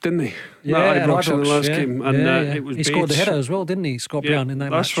 2-0 up, didn't they? Yeah, in the last game. And it was he scored the header as well, didn't he, Scott Brown, in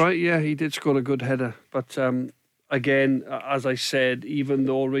that match? That's right, yeah, he did score a good header. But again, as I said, even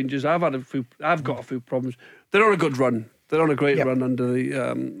though Rangers have got a few problems, they're on a good run. They're on a great run under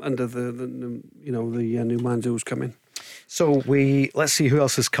the new man who's coming. So let's see who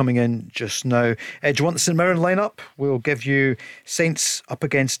else is coming in just now. Do you want the St Mirren lineup? We'll give you Saints up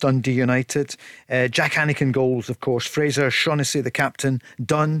against Dundee United. Jack Hannigan goals, of course. Fraser, Shaughnessy the captain,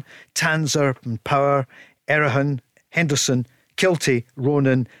 Dunn, Tanzer and Power, Errahan, Henderson, Kilty,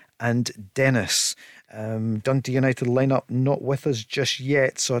 Ronan and Dennis. Dundee United lineup not with us just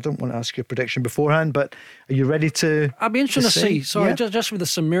yet, so I don't want to ask you a prediction beforehand, but are you ready to? I'll be interested to see. Sorry, just with the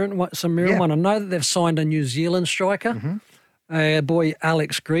St Mirren one, I know that they've signed a New Zealand striker, boy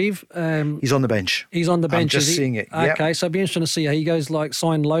Alex Grieve. He's on the bench. He's on the bench. I'm just seeing it. Yep. Okay, so it'll be interesting to see how he goes. Like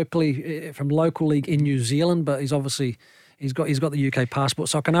signed locally from local league in New Zealand, but he's obviously. He's got the UK passport,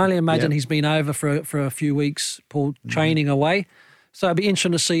 so I can only imagine he's been over for a few weeks, Paul, training away. So it'll be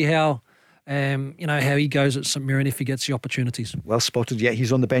interesting to see how he goes at St Mirren if he gets the opportunities. Well spotted. Yeah,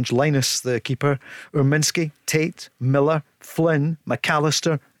 he's on the bench. Linus, the keeper, Urminski, Tate, Miller, Flynn,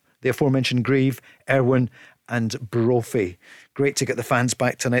 McAllister, the aforementioned Grieve, Irwin and Brophy. Great to get the fans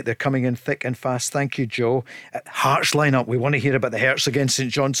back tonight. They're coming in thick and fast. Thank you, Joe. Hearts lineup. We want to hear about the Hearts against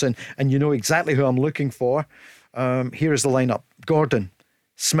St Johnstone, and you know exactly who I'm looking for. Here is the lineup: Gordon,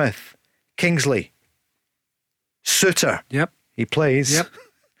 Smith, Kingsley, Suter. Yep. He plays. Yep.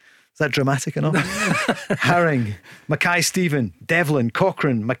 Is that dramatic enough? Herring, Mackay-Stephen, Devlin,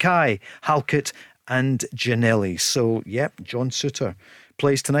 Cochrane, Mackay, Halkett and Giannelli. So, yep, John Suter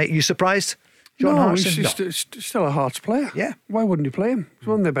plays tonight. Are you surprised, John Hartson? He's still a Hearts player. Yeah. Why wouldn't you play him? He's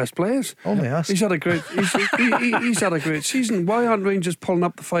one of their best players. Only us. He's had a great he's had a great season. Why aren't Rangers pulling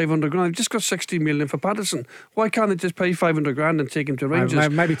up the 500 grand? They've just got 60 million for Patterson. Why can't they just pay 500 grand and take him to Rangers?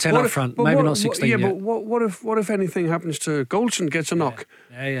 Maybe 10 up front, maybe not 16 Yeah, yet. but what if anything happens to Goldson, gets a knock?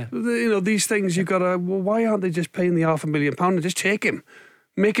 Yeah. You know, these things you've got to... Well, why aren't they just paying the £500,000 and just take him?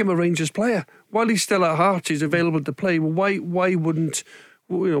 Make him a Rangers player. While he's still at Hearts, he's available to play. Well, why wouldn't...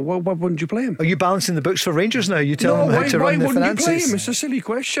 You know, why wouldn't you play him? Are you balancing the books for Rangers now? You tell them how to run the finances. Why wouldn't you play him? It's a silly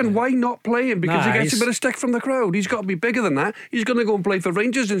question. Why not play him? Because he gets a bit of stick from the crowd. He's got to be bigger than that. He's going to go and play for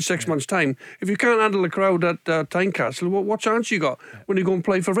Rangers in 6 months' time. If you can't handle the crowd at Tynecastle, what chance you got when you go and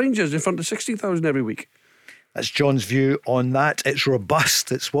play for Rangers in front of 60,000 every week? That's John's view on that. It's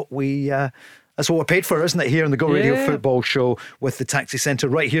robust. It's what we... That's what we're paid for, isn't it, here on the Go Radio Football Show with the Taxi Centre.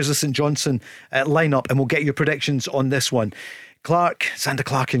 Right, here's the St Johnstone lineup, and we'll get your predictions on this one. Clark, Sander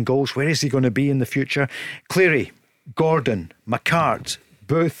Clark in goals. Where is he going to be in the future? Cleary, Gordon, McCart,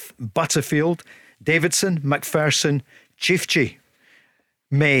 Booth, Butterfield, Davidson, McPherson, Chiefchi,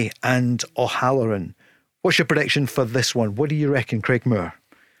 May and O'Halloran. What's your prediction for this one? What do you reckon, Craig Moore?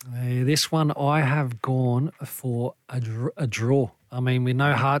 This one I have gone for a draw. I mean, we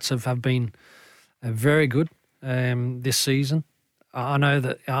know Hearts have been very good this season. I know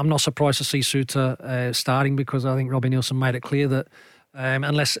that I'm not surprised to see Suter starting, because I think Robbie Nielsen made it clear that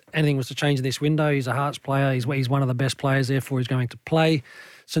unless anything was to change in this window, he's a Hearts player. He's one of the best players, therefore he's going to play.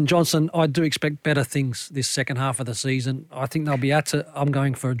 St Johnstone, I do expect better things this second half of the season. I think they'll be at it. I'm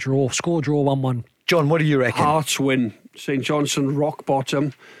going for a draw. Score draw 1-1. John, what do you reckon? Hearts win. St Johnstone rock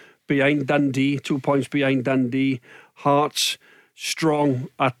bottom behind Dundee, 2 points behind Dundee. Hearts strong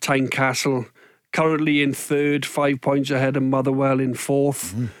at Tynecastle, currently in third, 5 points ahead of Motherwell in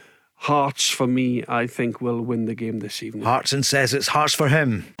fourth. Hearts, for me, I think will win the game this evening. Hartson says it's Hearts for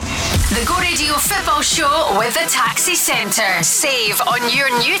him. The Go Radio Football Show with the Taxi Centre. Save on your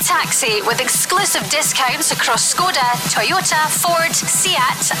new taxi with exclusive discounts across Skoda, Toyota, Ford, Seat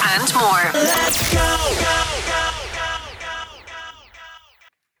and more. Let's go.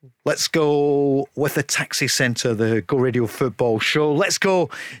 Let's go with the Taxi Centre, the Go Radio Football Show. Let's go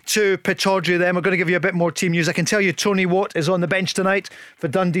to Pittodrie then. We're going to give you a bit more team news. I can tell you Tony Watt is on the bench tonight for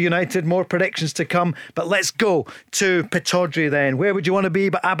Dundee United. More predictions to come. But let's go to Pittodrie then. Where would you want to be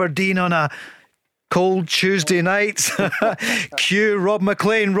but Aberdeen on a cold Tuesday night? Cue Rob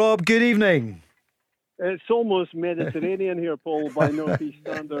McLean. Rob, good evening. It's almost Mediterranean here, Paul, by North-East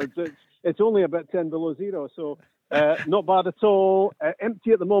standards. It's only about 10 below zero, so... not bad at all.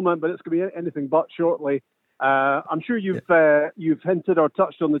 Empty at the moment, but it's going to be anything but shortly. I'm sure you've hinted or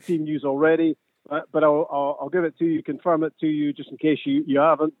touched on the team news already, but I'll give it to you, confirm it to you, just in case you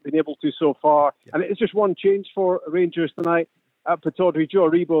haven't been able to so far. And it's just one change for Rangers tonight at Pittodrie. Joe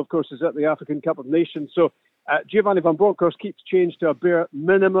Aribo, of course, is at the African Cup of Nations. So Giovanni Van Bronckhorst keeps change to a bare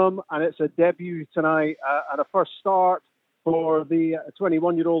minimum, and it's a debut tonight and a first start for the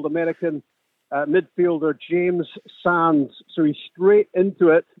 21-year-old American midfielder James Sands. So he's straight into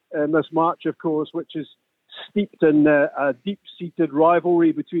it in this match, of course, which is steeped in a deep-seated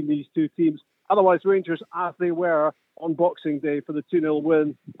rivalry between these two teams. Otherwise, Rangers, as they were on Boxing Day for the 2-0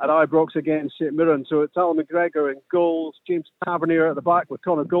 win at Ibrox against St Mirren. So it's Alan McGregor in goals, James Tavernier at the back with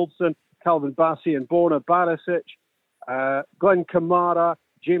Connor Goldson, Calvin Bassey and Borna Barisic, Glenn Kamara,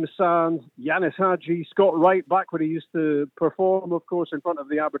 James Sands, Yanis Hadji, Scott Wright, back when he used to perform, of course, in front of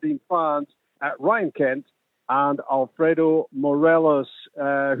the Aberdeen fans, Ryan Kent and Alfredo Morelos,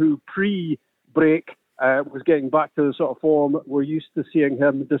 who pre-break was getting back to the sort of form we're used to seeing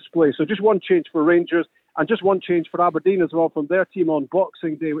him display. So just one change for Rangers and just one change for Aberdeen as well from their team on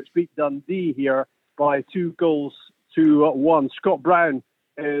Boxing Day, which beat Dundee here by 2-1. Scott Brown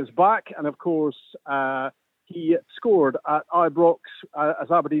is back, and of course he scored at Ibrox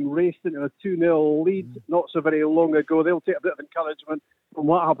as Aberdeen raced into a 2-0 lead not so very long ago. They'll take a bit of encouragement from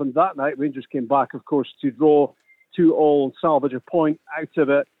what happened that night. Rangers came back, of course, to draw 2-2 and salvage a point out of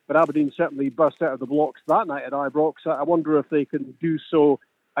it. But Aberdeen certainly burst out of the blocks that night at Ibrox. I wonder if they can do so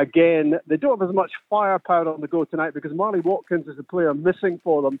again. They don't have as much firepower on the go tonight because Marley Watkins is the player missing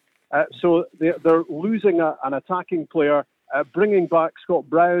for them. So they're losing an attacking player, bringing back Scott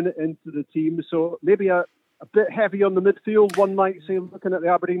Brown into the team. So maybe a a bit heavy on the midfield, one might say, looking at the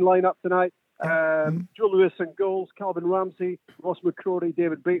Aberdeen lineup tonight. Joe Lewis in goals, Calvin Ramsey, Ross McCrory,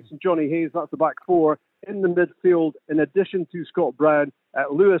 David Bates and Johnny Hayes. That's the back four. In the midfield, in addition to Scott Brown,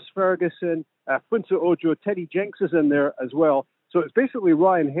 Lewis Ferguson, Funso Ojo, Teddy Jenks is in there as well. So it's basically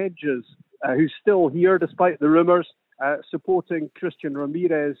Ryan Hedges, who's still here despite the rumours, supporting Christian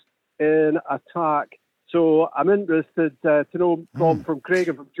Ramirez in attack. So I'm interested to know from Craig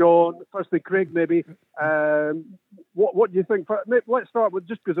and from John. Firstly, Craig, maybe, what do you think? Let's start with,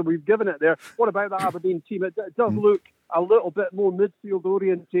 just because we've given it there, what about the Aberdeen team? It does look a little bit more midfield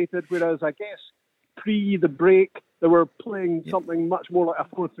orientated, whereas I guess pre the break they were playing something much more like a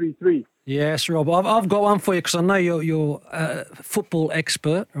 4-3-3. Yes, Rob. I've got one for you because I know you're a football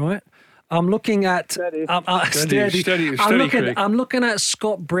expert, right? I'm looking at Steady, I'm looking at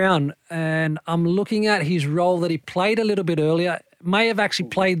Scott Brown, and I'm looking at his role that he played a little bit earlier. May have actually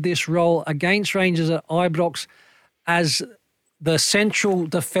played this role against Rangers at Ibrox as the central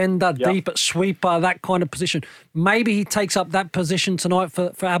defender, deep at sweeper, that kind of position. Maybe he takes up that position tonight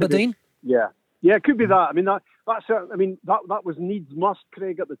for Aberdeen. Yeah, it could be that. I mean that was needs must,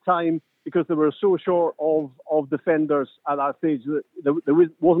 Craig, at the time, because they were so short of defenders at that stage that there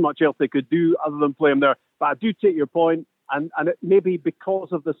wasn't much else they could do other than play him there. But I do take your point, and it maybe because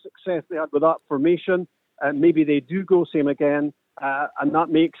of the success they had with that formation, maybe they do go same again, and that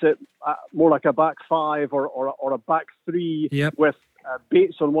makes it more like a back five or a back three with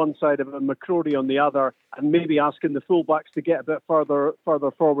Bates on one side of it and McCrory on the other, and maybe asking the fullbacks to get a bit further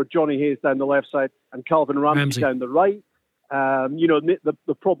forward, Johnny Hayes down the left side and Calvin Ramsey down the right.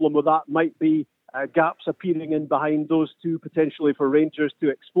 The problem with that might be gaps appearing in behind those two potentially for Rangers to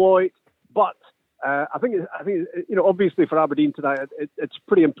exploit. But I think obviously for Aberdeen tonight, it's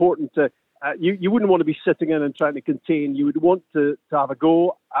pretty important to. You wouldn't want to be sitting in and trying to contain. You would want to have a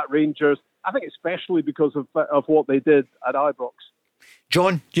go at Rangers. I think especially because of what they did at Ibrox.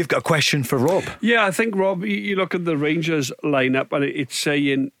 John, you've got a question for Rob. Yeah, I think, Rob, you look at the Rangers lineup and it's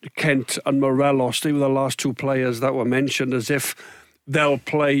saying Kent and Morelos, they were the last two players that were mentioned, as if they'll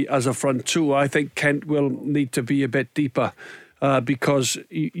play as a front two. I think Kent will need to be a bit deeper because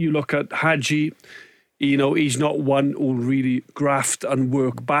you look at Hadji, he's not one who'll really graft and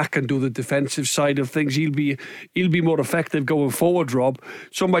work back and do the defensive side of things. He'll be more effective going forward, Rob.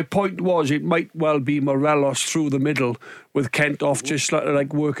 So my point was, it might well be Morelos through the middle with Kent off, just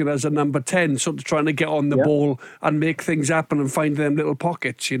like working as a number 10, sort of trying to get on the ball and make things happen and find them little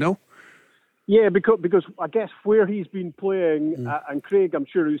pockets, Yeah, because I guess where he's been playing, and Craig, I'm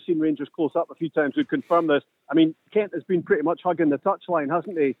sure who's seen Rangers close up a few times, would confirm this. I mean, Kent has been pretty much hugging the touchline,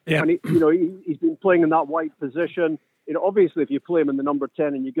 hasn't he? Yeah. And he's been playing in that wide position. Obviously, if you play him in the number 10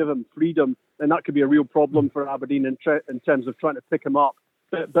 and you give him freedom, then that could be a real problem for Aberdeen in terms of trying to pick him up.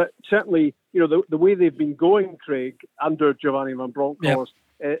 But certainly, the way they've been going, Craig, under Giovanni Van Bronckhorst,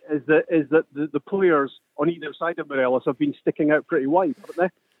 is that the players on either side of Morelos have been sticking out pretty wide, haven't they?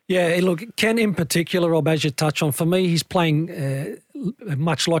 Yeah, look, Ken in particular, Rob, as you touch on, for me, he's playing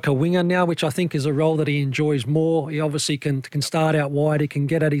much like a winger now, which I think is a role that he enjoys more. He obviously can start out wide, he can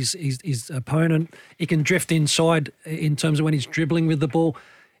get at his opponent, he can drift inside in terms of when he's dribbling with the ball.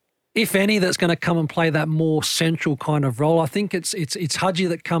 If any, that's going to come and play that more central kind of role. I think it's Hadji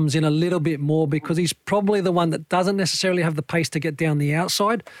that comes in a little bit more because he's probably the one that doesn't necessarily have the pace to get down the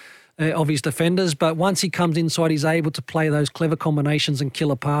outside of his defenders, but once he comes inside, he's able to play those clever combinations and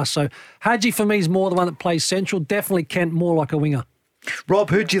kill a pass. So Hadji for me is more the one that plays central. Definitely Kent more like a winger. Rob,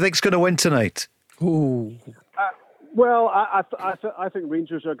 who do you think's going to win tonight? Ooh. Well, I think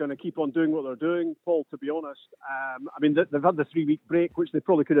Rangers are going to keep on doing what they're doing, Paul, to be honest. They've had the 3-week break, which they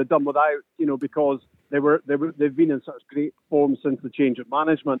probably could have done without, because they've been in such great form since the change of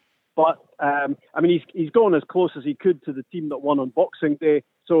management. But, he's gone as close as he could to the team that won on Boxing Day.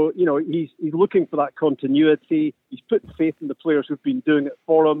 So, he's looking for that continuity. He's put faith in the players who've been doing it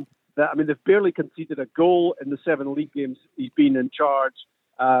for him. They've barely conceded a goal in the 7 league games he's been in charge.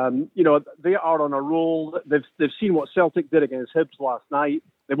 They are on a roll. They've seen what Celtic did against Hibs last night.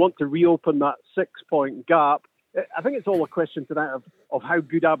 They want to reopen that 6-point gap. I think it's all a question tonight of how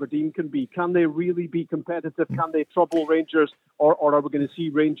good Aberdeen can be. Can they really be competitive? Can they trouble Rangers? Or are we going to see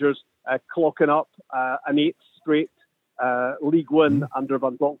Rangers clocking up an 8th straight league win under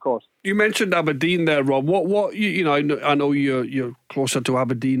Van Bronckhorst? You mentioned Aberdeen there, Rob. What I know you're closer to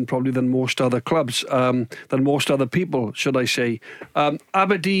Aberdeen probably than most other clubs, than most other people, should I say.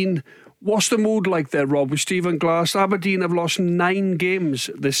 Aberdeen, what's the mood like there, Rob, with Stephen Glass? Aberdeen have lost 9 games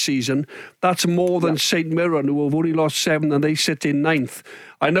this season. That's more than St Mirren, who have only lost 7 and they sit in 9th.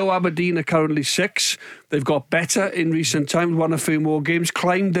 I know Aberdeen are currently 6. They've got better in recent times, won a few more games,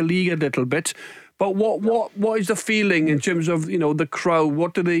 climbed the league a little bit. But what is the feeling in terms of, the crowd?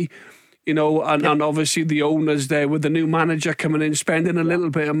 What do they, and obviously the owners there with the new manager coming in, spending a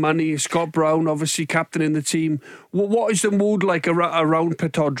little bit of money. Scott Brown obviously captaining the team. What is the mood like around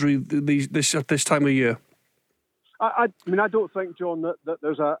Pittodrie this time of year? I mean, I don't think, John, that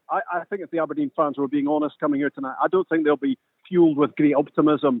there's I think if the Aberdeen fans were being honest coming here tonight, I don't think they'll be fueled with great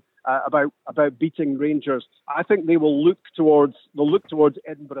optimism about beating Rangers. I think they will look towards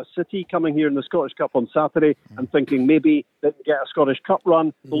Edinburgh City coming here in the Scottish Cup on Saturday and thinking maybe they can get a Scottish Cup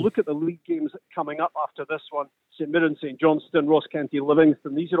run. They'll look at the league games coming up after this one. St Mirren, St Johnstone, Ross County,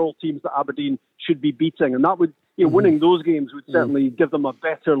 Livingston. These are all teams that Aberdeen should be beating, and that would, winning those games would certainly give them a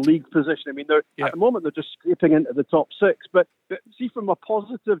better league position. I mean, at the moment they're just scraping into the top six. But see, from a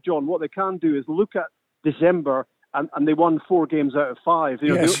positive, John, what they can do is look at December. And they won 4 games out of 5.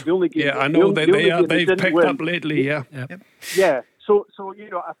 Yes. The only game. Yeah, I know they've picked up lately. Yeah. Yeah. So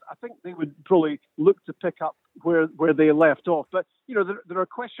I think they would probably look to pick up where they left off. But there are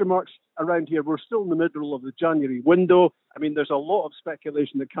question marks around here. We're still in the middle of the January window. I mean, there's a lot of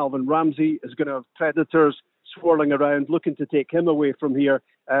speculation that Calvin Ramsey is going to have predators swirling around, looking to take him away from here.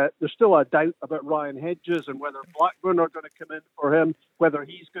 There's still a doubt about Ryan Hedges and whether Blackburn are going to come in for him, whether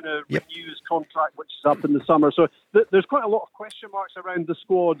he's going to renew his contract, which is up in the summer. So there's quite a lot of question marks around the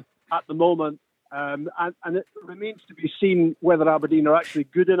squad at the moment. And it remains to be seen whether Aberdeen are actually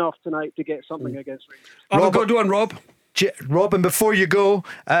good enough tonight to get something against Rangers. Have a good one, Rob. Robin, before you go,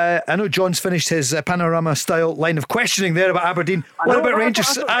 I know John's finished his panorama-style line of questioning there about Aberdeen. What about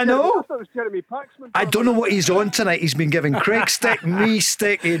Rangers? I know. I thought it was Jeremy Paxman. I don't know what he's on tonight. He's been giving Craig stick, me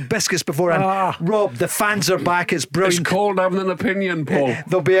stick, he had biscuits beforehand. Rob, the fans are back. It's brilliant. It's called having an opinion, Paul.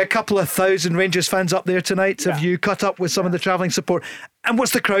 There'll be a couple of thousand Rangers fans up there tonight. Have you cut up with some of the travelling support? And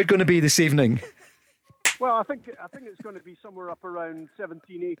what's the crowd going to be this evening? Well, I think it's going to be somewhere up around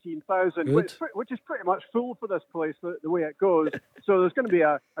 17,000, 18,000, which is pretty much full for this place, the way it goes. So there's going to be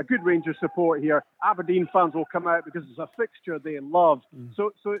a good range of support here. Aberdeen fans will come out because it's a fixture they love.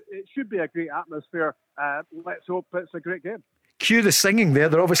 So it should be a great atmosphere. Let's hope it's a great game. Cue the singing there.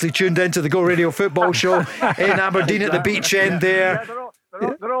 They're obviously tuned into the Go Radio Football Show in Aberdeen at the beach end there.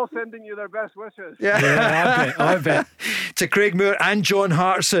 Yeah, they're all sending you their best wishes. Yeah, I bet. To Craig Moore and John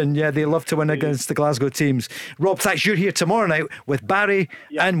Hartson. Yeah, they love to win against the Glasgow teams. Rob, thanks. You're here tomorrow night with Barry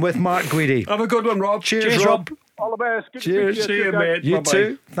and with Mark Guidi. Have a good one, Rob. Cheers, Rob. All the best. Good Cheers. To see you, mate. You Bye-bye.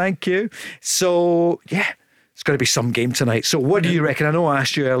 too. Thank you. So, it's going to be some game tonight. So what do you reckon? I know I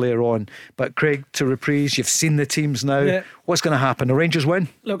asked you earlier on, but Craig, to reprise, you've seen the teams now. Yeah. What's going to happen? The Rangers win?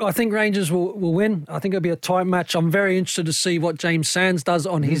 Look, I think Rangers will win. I think it'll be a tight match. I'm very interested to see what James Sands does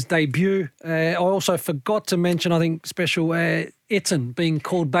on his debut. I also forgot to mention, I think, special Itten being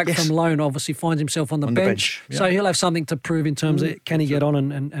called back from loan obviously finds himself on the bench. Yeah. So he'll have something to prove in terms of can he get on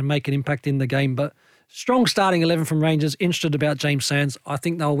and make an impact in the game. But strong starting 11 from Rangers. Interested about James Sands. I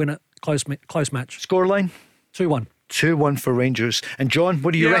think they'll win a close match. Scoreline? 2-1. 2-1 for Rangers. And John,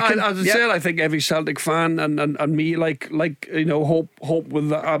 what do you reckon? As I said, I think every Celtic fan and me hope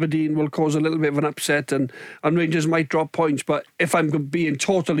with Aberdeen will cause a little bit of an upset and Rangers might drop points. But if I'm being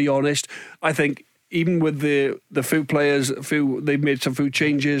totally honest, I think even with the few players, they've made some few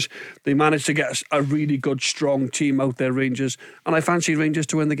changes. They managed to get a really good, strong team out there, Rangers. And I fancy Rangers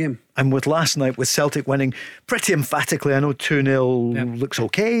to win the game. And with last night, with Celtic winning pretty emphatically, I know 2-0 looks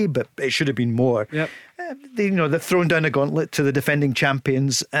okay, but it should have been more. Yep. They've thrown down a gauntlet to the defending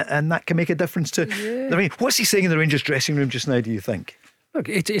champions, and that can make a difference too. I mean, what's he saying in the Rangers dressing room just now, do you think? Look,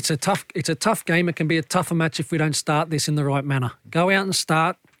 it's a tough game. It can be a tougher match if we don't start this in the right manner. Go out and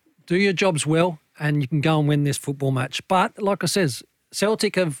start, do your jobs well, and you can go and win this football match. But like I says,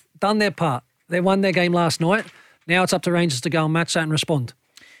 Celtic have done their part. They won their game last night. Now it's up to Rangers to go and match that and respond.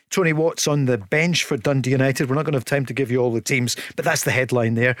 Tony Watt's on the bench for Dundee United. We're not going to have time to give you all the teams, but that's the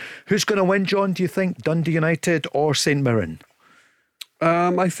headline there. Who's going to win, John, do you think? Dundee United or St Mirren?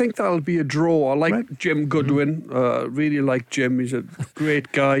 I think that'll be a draw. I like Jim Goodwin. Really like Jim. He's a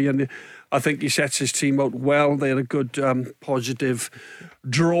great guy, and I think he sets his team out well. They had a good positive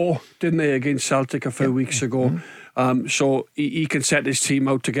draw, didn't they, against Celtic a few weeks ago. So he can set his team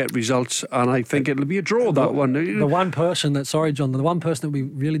out to get results, and I think it'll be a draw, that one. The one person that will be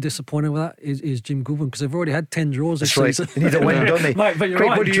really disappointed with that is Jim Goodwin, because they've already had 10 draws this season. They need a win, don't they? Mate, but you're Craig,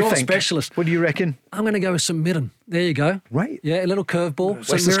 right, what do you think? Specialist. What do you reckon? I'm going to go with St Mirren. There you go. Right. Yeah, a little curveball.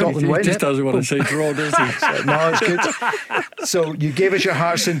 West of Scotland win. He just doesn't want to say draw, does he? No, it's good. So you gave us your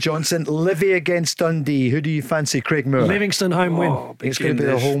Hartson, Johnson. Livy against Dundee. Who do you fancy, Craig Moore? Livingston home win. It's going to be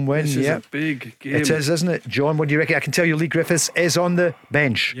the home win. This is a big game. It is, isn't it? John, what do you reckon? I can tell you Lee Griffiths is on the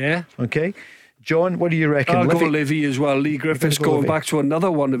bench. Yeah. Okay. John, what do you reckon? I'll go Livy as well. Lee Griffiths going back to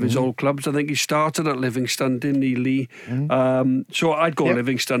another one of his old clubs. I think he started at Livingston, didn't he, Lee? So I'd go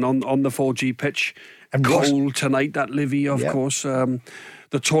Livingston on the 4G pitch. And cold tonight at Livy, of course.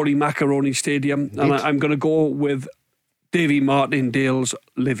 The Tory Macaroni Stadium. Indeed. And I'm going to go with Davy Martindale's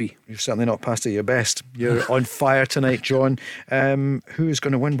Livy. You've certainly not passed at your best. You're on fire tonight, John. Who is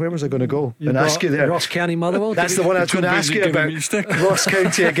going to win? Where was I going to go? And ask you there. Ross County, Motherwell. That's the one I was going to ask you about. Ross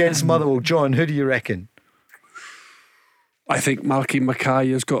County against Motherwell. John, who do you reckon? I think Malky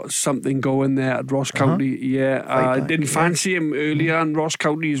Mackay has got something going there at Ross County. I didn't fancy him earlier in Ross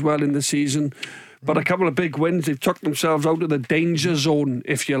County as well in the season. But a couple of big wins, they've took themselves out of the danger zone,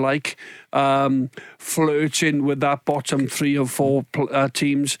 if you like, flirting with that bottom 3 or 4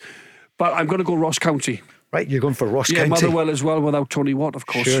 teams. But I'm going to go Ross County. Right, you're going for Ross County. Yeah, Motherwell as well without Tony Watt, of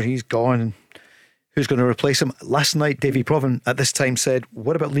course. Sure, he's gone. Who's going to replace him? Last night, Davy Provan at this time said,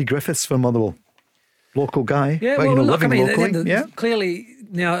 what about Lee Griffiths for Motherwell? Local guy. Yeah, well, look, locally. Clearly,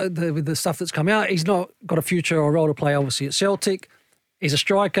 now with the stuff that's come out, he's not got a future or role to play, obviously, at Celtic. He's a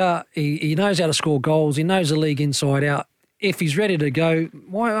striker. He knows how to score goals. He knows the league inside out. If he's ready to go,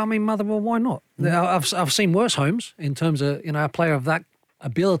 Motherwell, why not? I've seen worse homes in terms of a player of that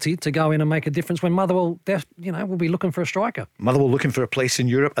ability to go in and make a difference. When Motherwell, will be looking for a striker. Motherwell looking for a place in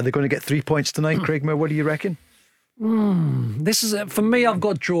Europe. Are they going to get 3 points tonight, Craig Moore? What do you reckon? This is for me. I've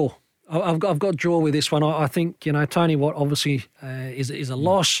got draw. I've got draw with this one. I think Tony Watt obviously is a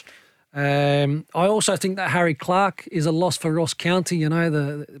loss. I also think that Harry Clark is a loss for Ross County.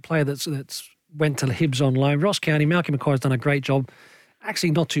 The player that's went to Hibs on loan. Ross County, Malky Mackay's done a great job.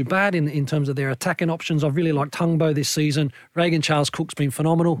 Actually, not too bad in terms of their attacking options. I've really liked Tungbo this season. Reagan Charles Cook's been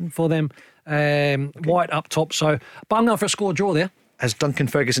phenomenal for them. White up top. But I'm going for a score draw there. As Duncan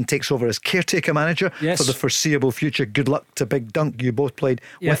Ferguson takes over as caretaker manager for the foreseeable future. Good luck to Big Dunk. You both played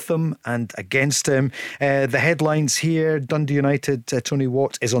with him and against him. The headlines here: Dundee United, Tony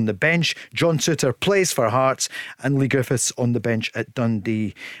Watt is on the bench. John Souttar plays for Hearts, and Lee Griffiths on the bench at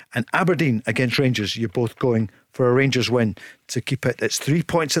Dundee. And Aberdeen against Rangers. You're both going for a Rangers win to keep it. It's 3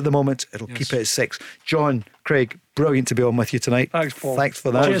 points at the moment. It'll keep it at 6. John, Craig, brilliant to be on with you tonight. Thanks, Paul. Thanks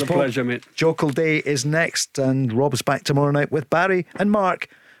for that. It was a pleasure, mate. Jokel Day is next, and Rob's back tomorrow night with Barry and Mark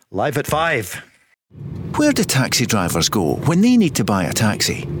live at 5. Where do taxi drivers go when they need to buy a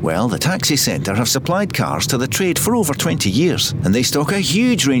taxi? Well, the Taxi Centre have supplied cars to the trade for over 20 years, and they stock a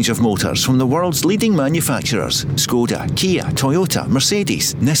huge range of motors from the world's leading manufacturers: Skoda, Kia, Toyota,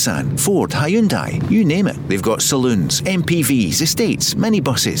 Mercedes, Nissan, Ford, Hyundai, you name it. They've got saloons, MPVs, estates,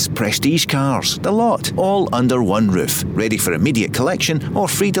 minibuses, prestige cars, the lot, all under one roof, ready for immediate collection or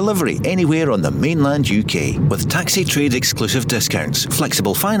free delivery anywhere on the mainland UK. With taxi trade exclusive discounts,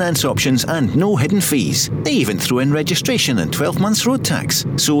 flexible finance options and no hidden fees. They even throw in registration and 12 months road tax.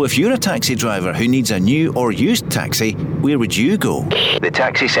 So if you're a taxi driver who needs a new or used taxi, where would you go?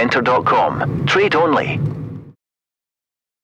 TheTaxiCentre.com. Trade only.